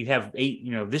if you have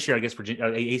 8, this year, I guess Virginia,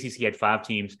 ACC had 5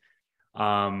 teams.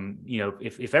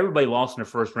 If everybody lost in the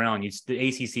first round, the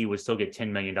ACC would still get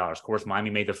 $10 million. Of course, Miami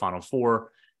made the Final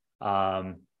Four. We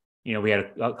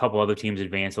had a couple other teams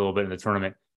advance a little bit in the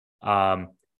tournament.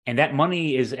 And that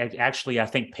money is actually, I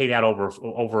think, paid out over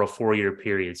a 4-year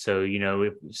period. So,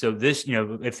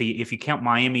 if you count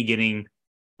Miami getting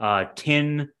 5,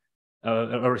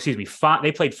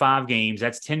 they played 5 games,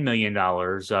 that's $10 million.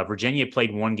 Virginia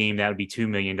played 1 game, that would be $2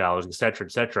 million, et cetera,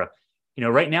 et cetera.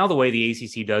 Right now, the way the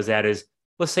ACC does that is,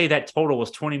 let's say that total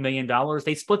was $20 million.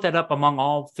 They split that up among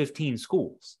all 15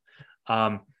 schools.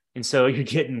 And so you're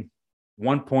getting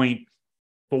 1.3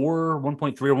 or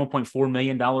 $1.4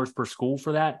 million per school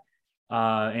for that.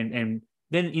 And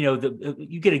then,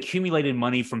 you get accumulated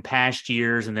money from past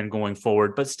years and then going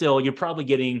forward, but still you're probably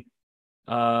getting,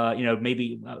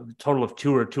 maybe a total of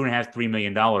 $2 or $2.5, $3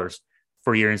 million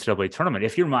for your NCAA tournament.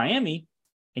 If you're Miami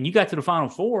and you got to the Final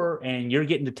Four and you're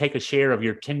getting to take a share of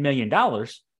your $10 million,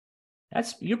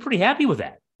 you're pretty happy with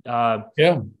that.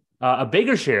 A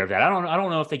bigger share of that. I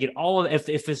don't know if they get all of,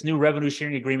 if this new revenue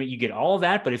sharing agreement, you get all of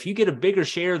that, but if you get a bigger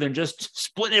share than just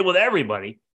splitting it with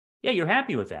everybody, yeah, you're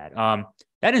happy with that.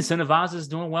 That incentivizes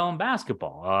doing well in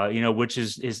basketball, which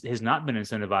has not been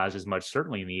incentivized as much,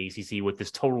 certainly in the ACC, with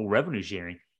this total revenue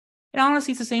sharing. And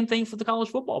honestly, it's the same thing for the college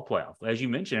football playoff, as you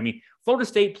mentioned. I mean, Florida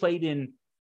State played in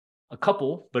a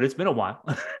couple, but it's been a while.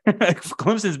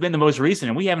 Clemson's been the most recent,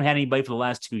 and we haven't had anybody for the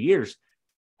last 2 years.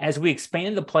 as we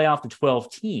expand the playoff to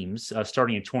 12 teams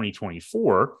starting in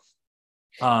 2024,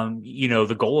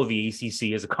 the goal of the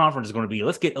ACC as a conference is going to be,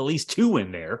 let's get at least 2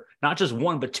 in there, not just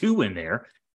 1, but 2 in there.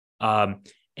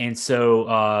 And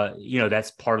so,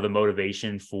 that's part of the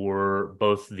motivation for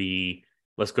both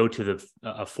let's go to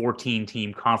a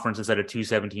 14-team conference instead of 2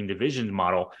 7-team division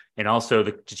model, and also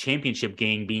the championship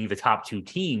game being the top 2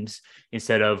 teams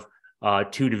instead of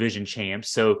 2 division champs.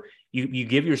 So you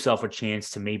give yourself a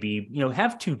chance to maybe,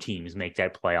 have 2 teams make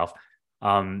that playoff.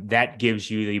 That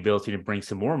gives you the ability to bring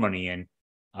some more money in.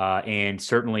 And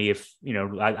certainly if,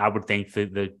 I would think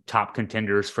the top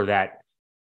contenders for that,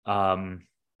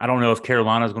 I don't know if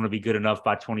Carolina is going to be good enough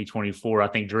by 2024. I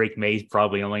think Drake May's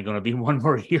probably only going to be 1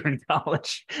 more year in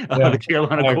college. The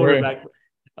Carolina quarterback.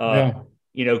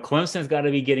 Clemson's got to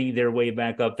be getting their way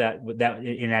back up that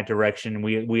in that direction.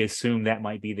 We assume that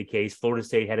might be the case. Florida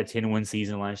State had a 10-win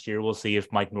season last year. We'll see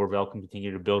if Mike Norvell can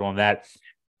continue to build on that.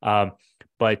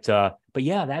 But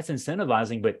yeah, that's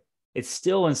incentivizing, but it's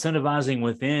still incentivizing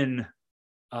within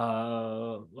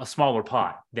a smaller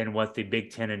pot than what the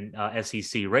Big Ten and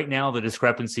SEC. Right now, the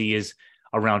discrepancy is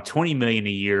around $20 million a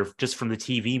year just from the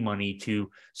TV money to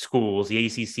schools. The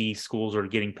ACC schools are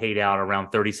getting paid out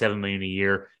around $37 million a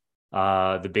year.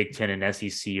 The Big Ten and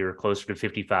SEC are closer to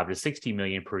 $55 to $60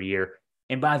 million per year.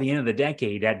 And by the end of the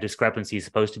decade, that discrepancy is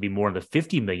supposed to be more in the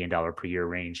 $50 million per year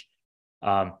range.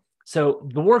 So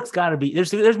the work's got to be,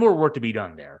 there's more work to be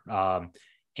done there.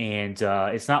 And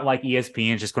it's not like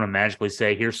ESPN is just going to magically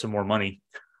say, here's some more money.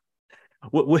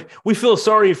 We feel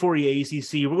sorry for you,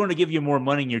 ACC. We're going to give you more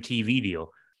money in your TV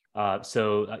deal.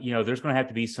 So there's going to have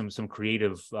to be some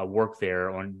creative work there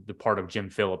on the part of Jim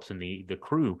Phillips and the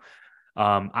crew.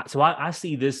 So I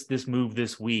see this move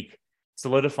this week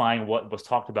solidifying what was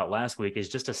talked about last week is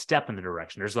just a step in the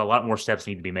direction. There's a lot more steps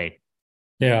need to be made.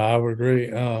 Yeah, I would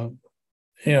agree.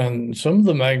 And some of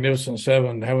the Magnificent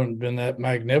Seven haven't been that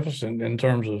magnificent in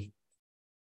terms of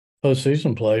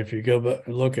postseason play. If you go back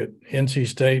and look at NC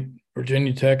State,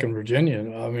 Virginia Tech, and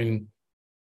Virginia, I mean,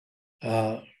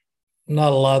 not a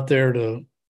lot there to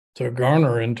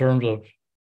garner in terms of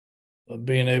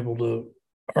being able to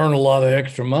earn a lot of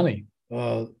extra money.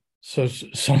 So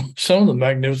some of the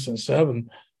Magnificent Seven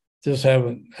just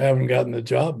haven't gotten the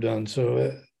job done.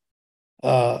 So,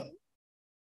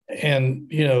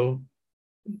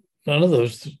 none of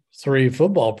those 3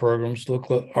 football programs look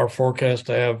like are forecast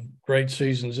to have great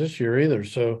seasons this year either.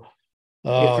 So,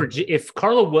 if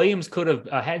Carla Williams could have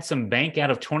had some bank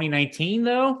out of 2019,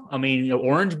 though, I mean,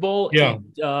 Orange Bowl, and,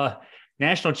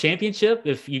 national championship.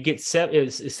 If you get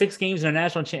 6 games in a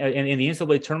national in the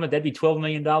NCAA tournament, that'd be $12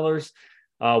 million.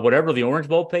 Whatever the Orange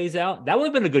Bowl pays out, that would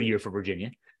have been a good year for Virginia.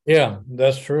 Yeah,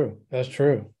 that's true. That's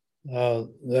true.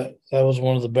 That was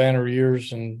one of the banner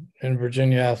years in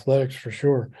Virginia athletics for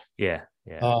sure. Yeah.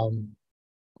 I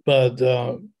would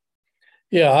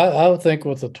think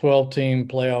with a 12-team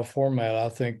playoff format, I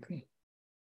think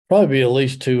probably be at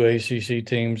least 2 ACC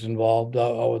teams involved.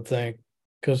 I would think,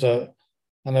 because I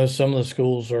know some of the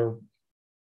schools are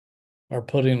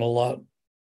putting a lot,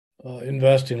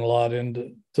 investing a lot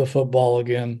into football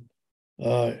again,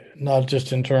 not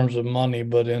just in terms of money,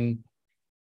 but in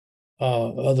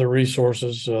other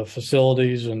resources,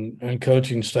 facilities and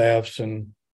coaching staffs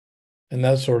and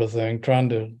that sort of thing, trying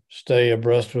to stay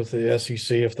abreast with the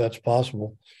SEC if that's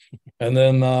possible. And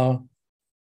then,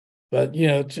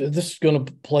 this is going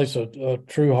to place a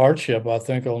true hardship, I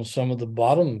think, on some of the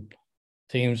bottom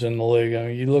teams in the league. I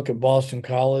mean, you look at Boston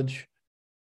College,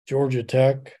 Georgia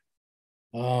Tech,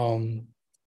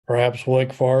 perhaps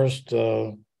Wake Forest,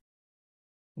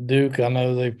 Duke. I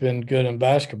know they've been good in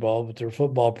basketball, but their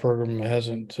football program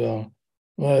hasn't. They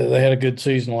had a good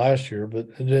season last year, but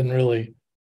it didn't really.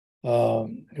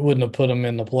 It wouldn't have put them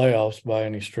in the playoffs by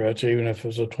any stretch, even if it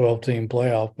was a 12-team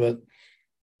playoff. But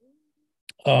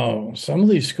some of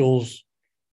these schools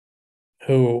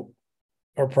who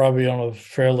are probably on a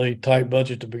fairly tight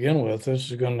budget to begin with,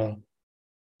 this is going to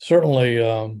certainly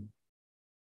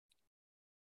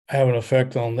have an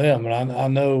effect on them. And I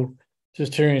know,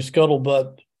 just hearing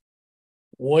scuttlebutt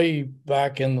way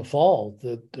back in the fall,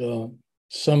 that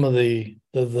some of the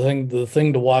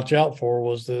thing to watch out for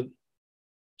was that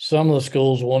some of the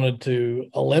schools wanted to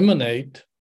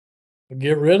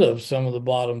get rid of some of the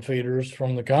bottom feeders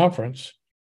from the conference,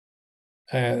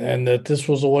 and that this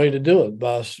was a way to do it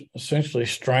by essentially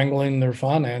strangling their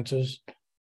finances.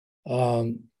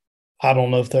 I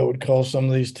don't know if that would cause some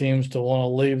of these teams to want to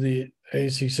leave the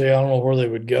ACC. I don't know where they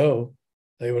would go.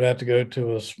 They would have to go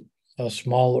to a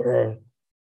smaller,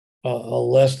 a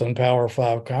less than Power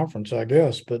 5 conference, I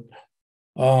guess. But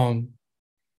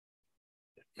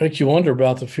makes you wonder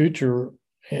about the future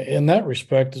in that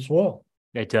respect as well.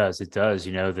 It does. It does.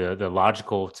 You know, the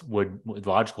logicals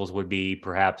would be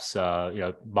perhaps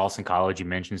Boston College. You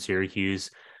mentioned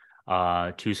Syracuse,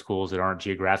 two schools that aren't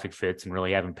geographic fits and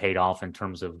really haven't paid off in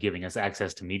terms of giving us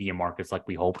access to media markets like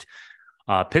we hoped.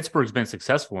 Pittsburgh's been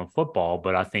successful in football,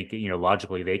 but I think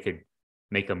logically they could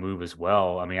make a move as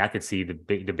well. I mean, I could see the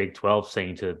Big 12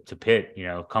 saying to Pitt,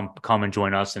 come and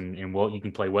join us, and you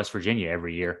can play West Virginia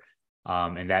every year,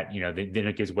 and that then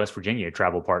it gives West Virginia a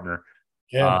travel partner.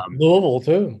 Yeah, Louisville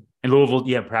too. And Louisville,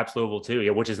 perhaps Louisville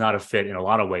too, which is not a fit in a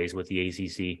lot of ways with the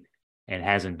ACC and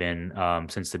hasn't been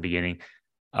since the beginning.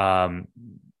 It's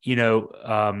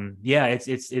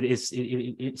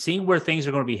seeing where things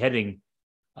are going to be heading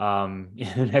in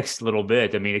the next little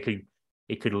bit. I mean, it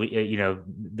could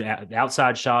the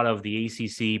outside shot of the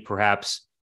ACC perhaps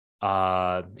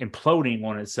imploding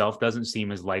on itself doesn't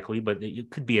seem as likely, but it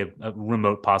could be a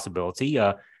remote possibility.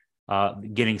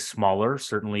 Getting smaller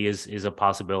certainly is a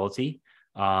possibility.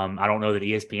 I don't know that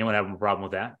ESPN would have a problem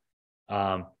with that.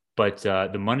 But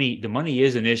the money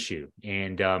is an issue.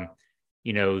 And, no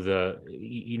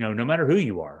matter who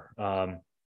you are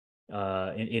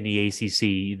in the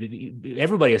ACC,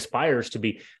 everybody aspires to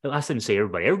be, I shouldn't say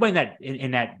everybody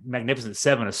in that Magnificent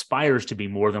Seven aspires to be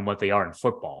more than what they are in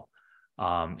football.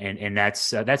 And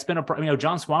that's been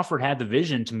John Swofford had the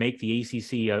vision to make the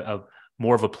ACC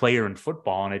more of a player in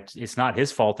football, and it's not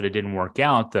his fault that it didn't work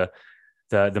out.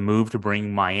 The move to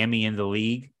bring Miami into the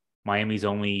league. Miami's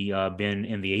only been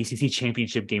in the ACC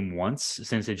championship game once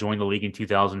since it joined the league in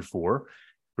 2004.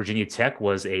 Virginia Tech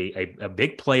was a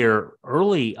big player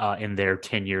early in their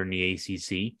tenure in the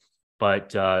ACC,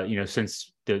 but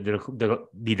since the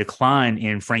decline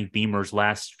in Frank Beamer's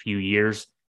last few years,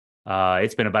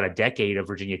 it's been about a decade of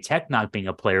Virginia Tech not being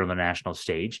a player on the national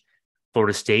stage.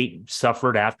 Florida State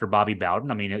suffered after Bobby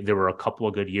Bowden. I mean, there were a couple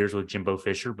of good years with Jimbo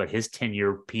Fisher, but his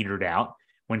tenure petered out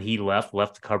when he left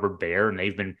the cupboard bare, and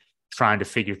they've been trying to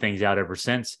figure things out ever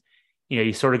since.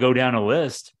 You sort of go down a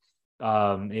list.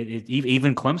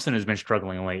 Even Clemson has been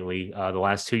struggling lately. The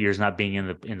last 2 years not being in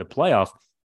the playoff.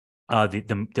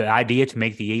 The idea to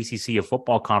make the ACC a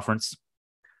football conference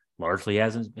largely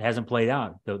hasn't played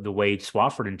out the way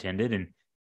Swofford intended, and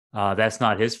that's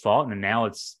not his fault. And now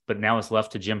it's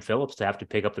left to Jim Phillips to have to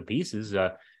pick up the pieces.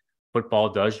 Football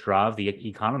does drive the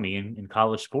economy in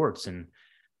college sports, and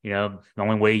the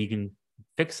only way you can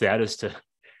fix that is to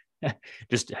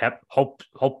just hope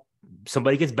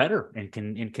somebody gets better and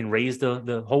can raise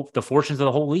the fortunes of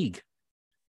the whole league.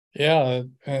 Yeah,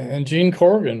 and Gene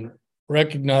Corrigan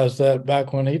recognized that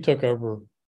back when he took over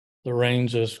the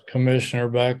reins as commissioner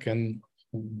back in,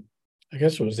 I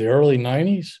guess it was the early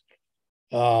 90s.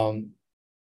 I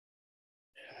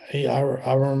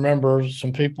remember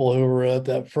some people who were at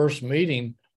that first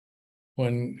meeting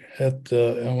when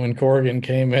Corrigan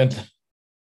came in,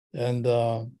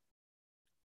 and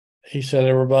he said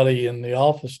everybody in the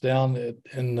office down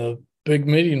in the big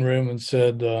meeting room and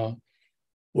said,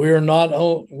 we are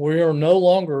no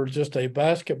longer just a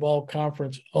basketball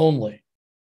conference only.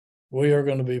 We are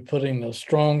going to be putting a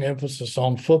strong emphasis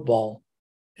on football.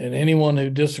 And anyone who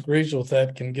disagrees with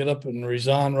that can get up and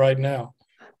resign right now.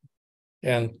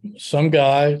 And some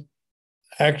guy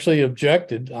actually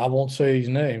objected. I won't say his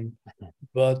name,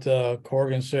 but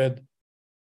Corrigan said,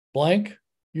 "Blank,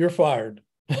 you're fired."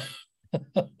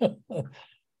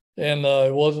 And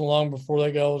it wasn't long before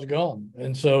that guy was gone.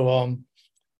 And so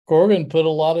Corrigan put a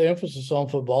lot of emphasis on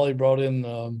football. He brought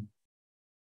in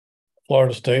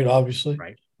Florida State, obviously.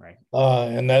 Right.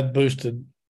 And that boosted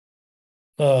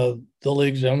the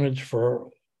league's image for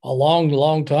a long,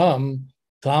 long time.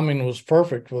 Timing was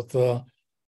perfect with the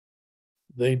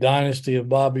dynasty of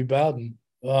Bobby Bowden.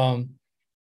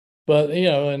 But,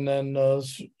 and then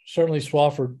certainly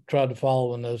Swofford tried to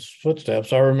follow in those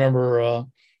footsteps. I remember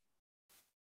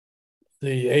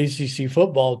the ACC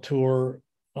football tour.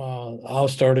 I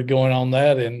started going on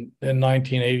that in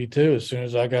 1982 as soon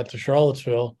as I got to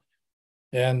Charlottesville.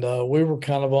 And we were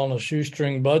kind of on a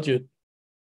shoestring budget.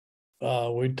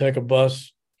 We'd take a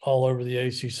bus all over the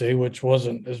ACC, which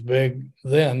wasn't as big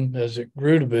then as it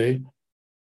grew to be.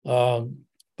 But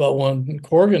when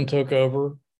Corrigan took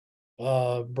over,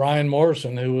 Brian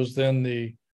Morrison, who was then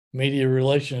the media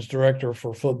relations director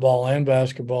for football and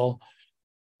basketball,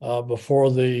 before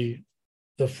the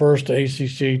first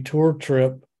ACC tour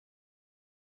trip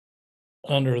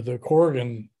under the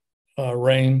Corrigan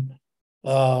reign,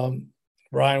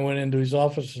 Brian went into his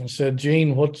office and said,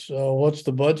 "Gene, what's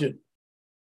the budget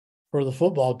for the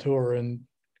football tour?" And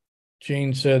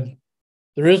Gene said,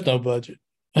 "There is no budget.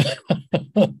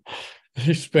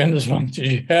 You spend as much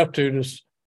as you have to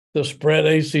spread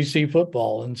ACC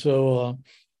football." And so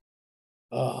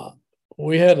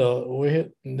we had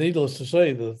needless to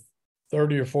say, the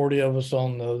 30 or 40 of us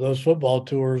on those football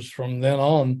tours from then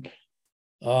on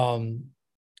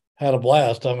had a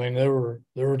blast. I mean, there were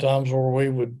times where we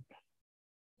would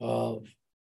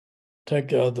take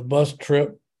the bus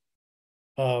trip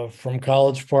from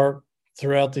College Park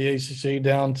throughout the ACC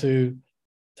down to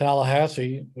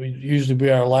Tallahassee. We'd usually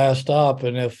be our last stop,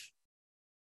 and if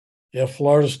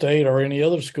Florida State or any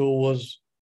other school was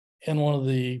in one of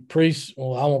the I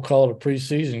won't call it a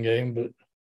preseason game, but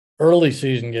early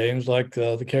season games like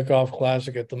the Kickoff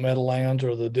Classic at the Meadowlands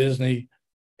or the Disney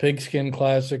Pigskin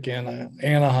Classic in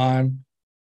Anaheim,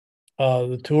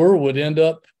 the tour would end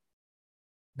up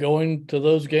going to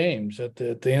those games at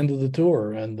the end of the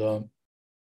tour. And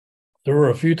there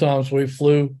were a few times we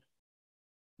did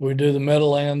the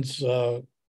Meadowlands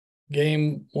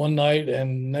game one night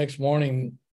and next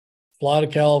morning fly to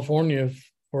California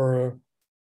for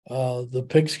the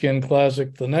Pigskin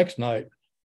Classic the next night.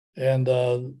 And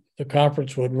the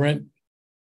conference would rent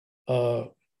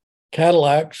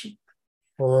Cadillacs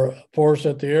for us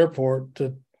at the airport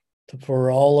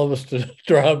for all of us to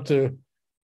drive to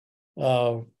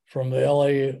from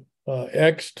the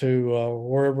LAX to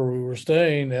wherever we were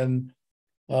staying, and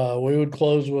we would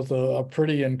close with a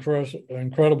pretty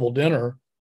incredible dinner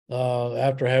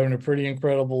after having a pretty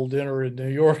incredible dinner in New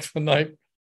York the night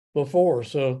before.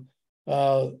 So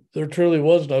there truly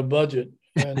was no budget,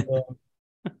 and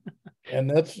and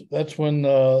that's when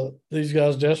these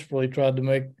guys desperately tried to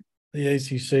make the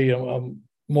ACC a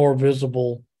more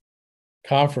visible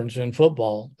conference in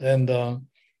football. And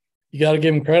you got to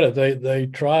give them credit. They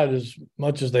tried as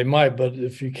much as they might, but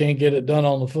if you can't get it done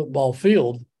on the football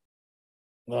field,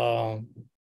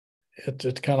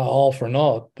 it's kind of all for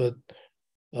naught. But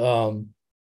I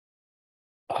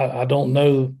don't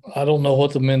know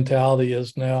what the mentality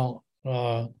is now.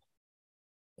 The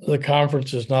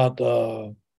conference is not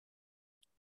a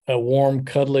warm,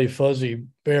 cuddly, fuzzy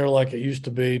bear like it used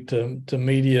to be to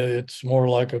media. It's more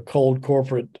like a cold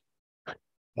corporate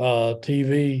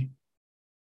TV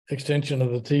extension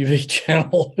of the TV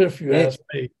channel, if you ask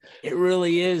me. It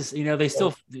really is. You know, they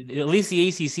still, at least the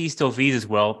ACC still feeds us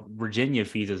well. Virginia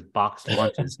feeds us boxed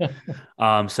lunches.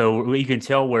 So you can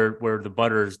tell where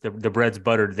the bread's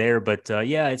buttered there. But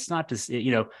yeah, it's not just,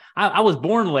 you know, I was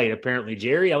born late, apparently,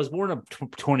 Jerry. I was born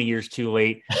 20 years too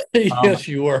late. Yes,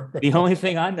 you were. The only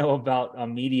thing I know about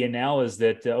media now is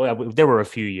that there were a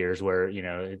few years where, you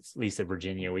know, it's at least at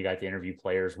Virginia, we got to interview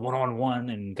players one-on-one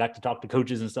and got to talk to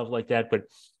coaches and stuff like that. But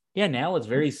yeah, now it's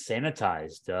very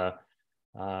sanitized.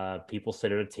 People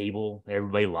sit at a table,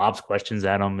 everybody lobs questions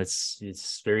at them.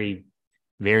 It's very,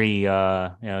 very, you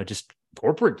know, just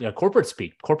corporate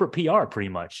speak, corporate PR, pretty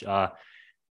much.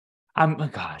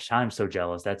 I'm so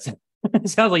jealous. It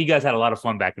sounds like you guys had a lot of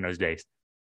fun back in those days.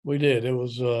 We did. It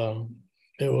was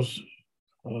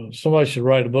somebody should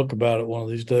write a book about it one of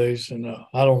these days. And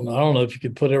I don't know if you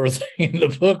could put everything in the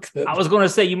book. I was going to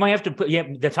say, you might have to put,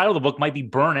 the title of the book might be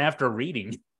Burn After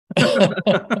Reading. Because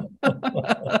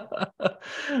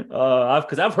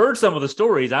I've heard some of the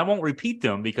stories. I won't repeat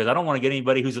them because I don't want to get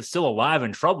anybody who's still alive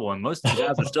in trouble. And most of the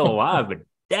guys are still alive, but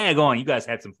daggone, you guys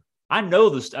had some. I know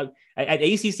this at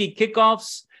ACC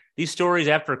kickoffs. These stories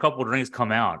after a couple of drinks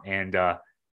come out, and yeah,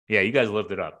 you guys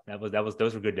lived it up.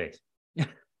 Those were good days.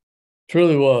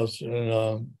 Truly was,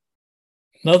 and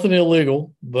nothing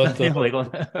illegal, but nothing illegal.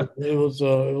 it was a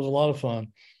lot of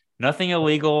fun. Nothing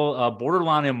illegal,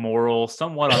 borderline immoral,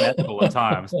 somewhat unethical at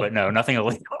times, but no, nothing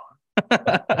illegal.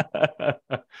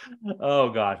 Oh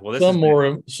gosh, well, this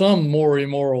some more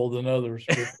immoral than others.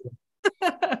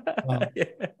 But,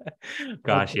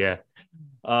 gosh, yeah.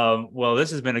 Well,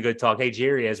 this has been a good talk. Hey,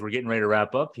 Jerry, as we're getting ready to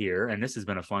wrap up here, and this has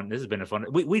been a fun.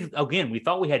 We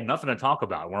thought we had nothing to talk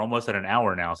about. We're almost at an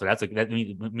hour now, so that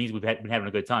means we've been having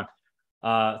a good time.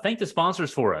 Thank the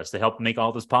sponsors for us to help make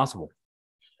all this possible.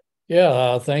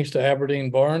 Yeah, thanks to Aberdeen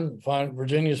Barn,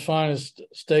 Virginia's finest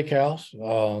steakhouse.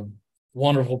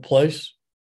 Wonderful place.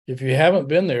 If you haven't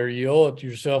been there, you owe it to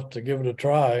yourself to give it a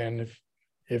try. And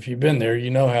if you've been there, you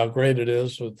know how great it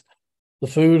is with the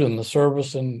food and the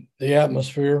service and the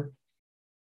atmosphere.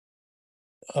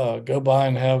 Go by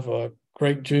and have a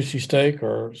great juicy steak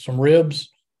or some ribs.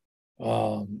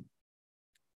 All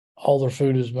their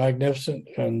food is magnificent,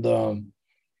 and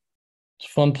it's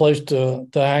a fun place to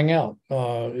hang out.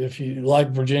 If you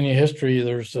like Virginia history,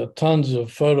 there's tons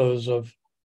of photos of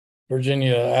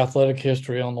Virginia athletic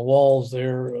history on the walls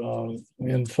there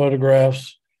in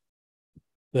photographs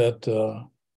that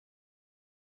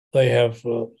they have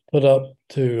put up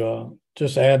to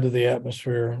just add to the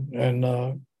atmosphere.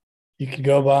 And you can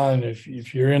go by, and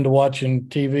if you're into watching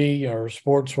TV or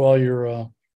sports while you're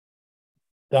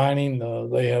dining.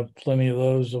 They have plenty of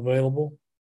those available.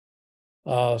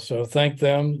 So thank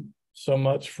them so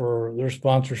much for their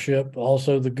sponsorship.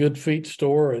 Also, the Good Feet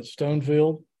store at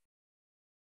Stonefield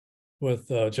with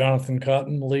Jonathan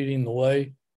Cotton leading the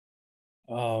way.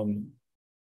 I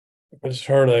just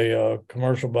heard a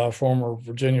commercial by former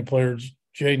Virginia player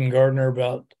Jaden Gardner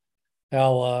about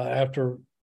how after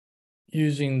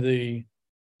using the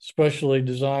specially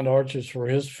designed arches for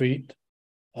his feet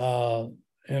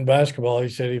in basketball, he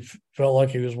said he felt like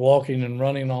he was walking and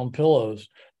running on pillows.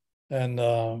 And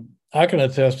I can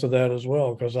attest to that as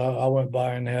well, because I went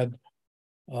by and had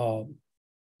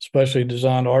specially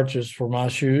designed arches for my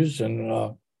shoes,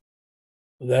 and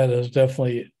that has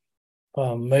definitely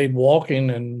made walking,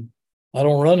 and I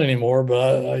don't run anymore,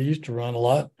 but I used to run a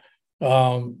lot.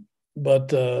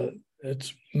 But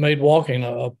it's made walking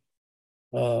a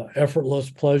effortless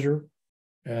pleasure.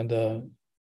 And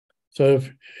so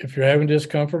if you're having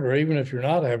discomfort, or even if you're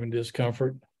not having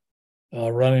discomfort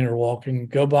running or walking,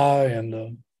 go by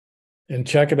and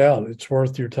check it out. It's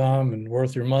worth your time and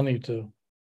worth your money to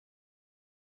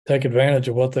take advantage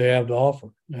of what they have to offer.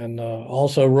 And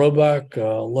also Roback,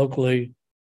 locally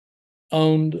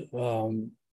owned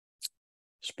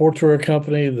sportswear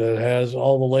company that has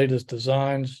all the latest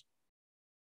designs,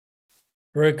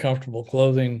 very comfortable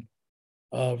clothing,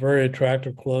 very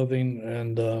attractive clothing,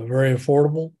 and very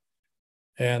affordable.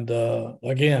 And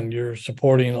again, you're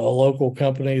supporting a local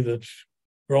company that's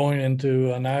growing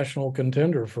into a national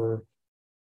contender for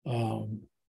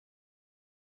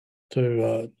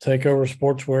to take over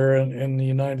sportswear in the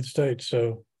United States.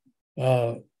 So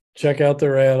check out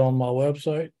their ad on my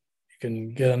website. You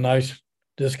can get a nice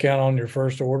discount on your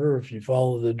first order if you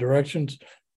follow the directions.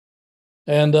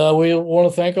 And we want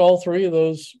to thank all three of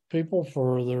those people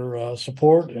for their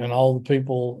support, and all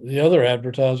the other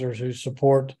advertisers who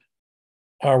support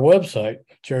our website,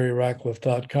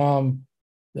 jerryratcliffe.com,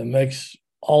 that makes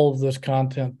all of this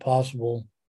content possible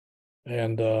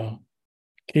and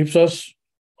keeps us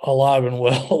alive and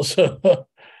well. So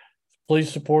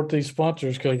please support these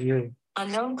sponsors, because you're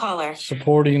unknown caller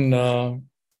supporting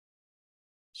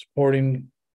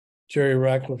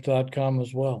jerryratcliffe.com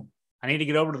as well. I need to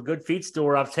get over to the Good Feet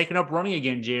store. I've taken up running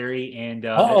again, Jerry, and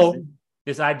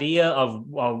this idea of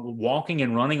walking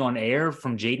and running on air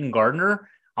from Jaden Gardner,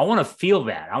 I want to feel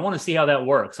that. I want to see how that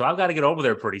works. So I've got to get over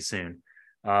there pretty soon.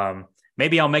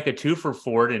 Maybe I'll make a twofer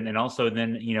for it, and also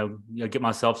then get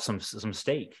myself some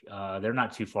steak. They're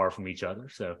not too far from each other,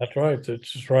 so that's right.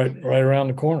 It's just right around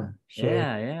the corner. So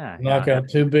yeah. Knock out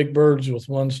two big birds with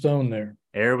one stone there.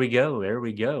 There we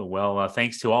go. Well,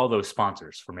 thanks to all those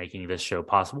sponsors for making this show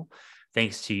possible.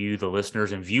 Thanks to you, the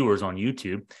listeners and viewers on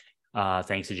YouTube.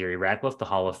 Thanks to Jerry Ratcliffe, the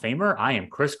Hall of Famer. I am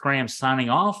Chris Graham signing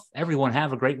off. Everyone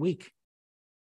have a great week.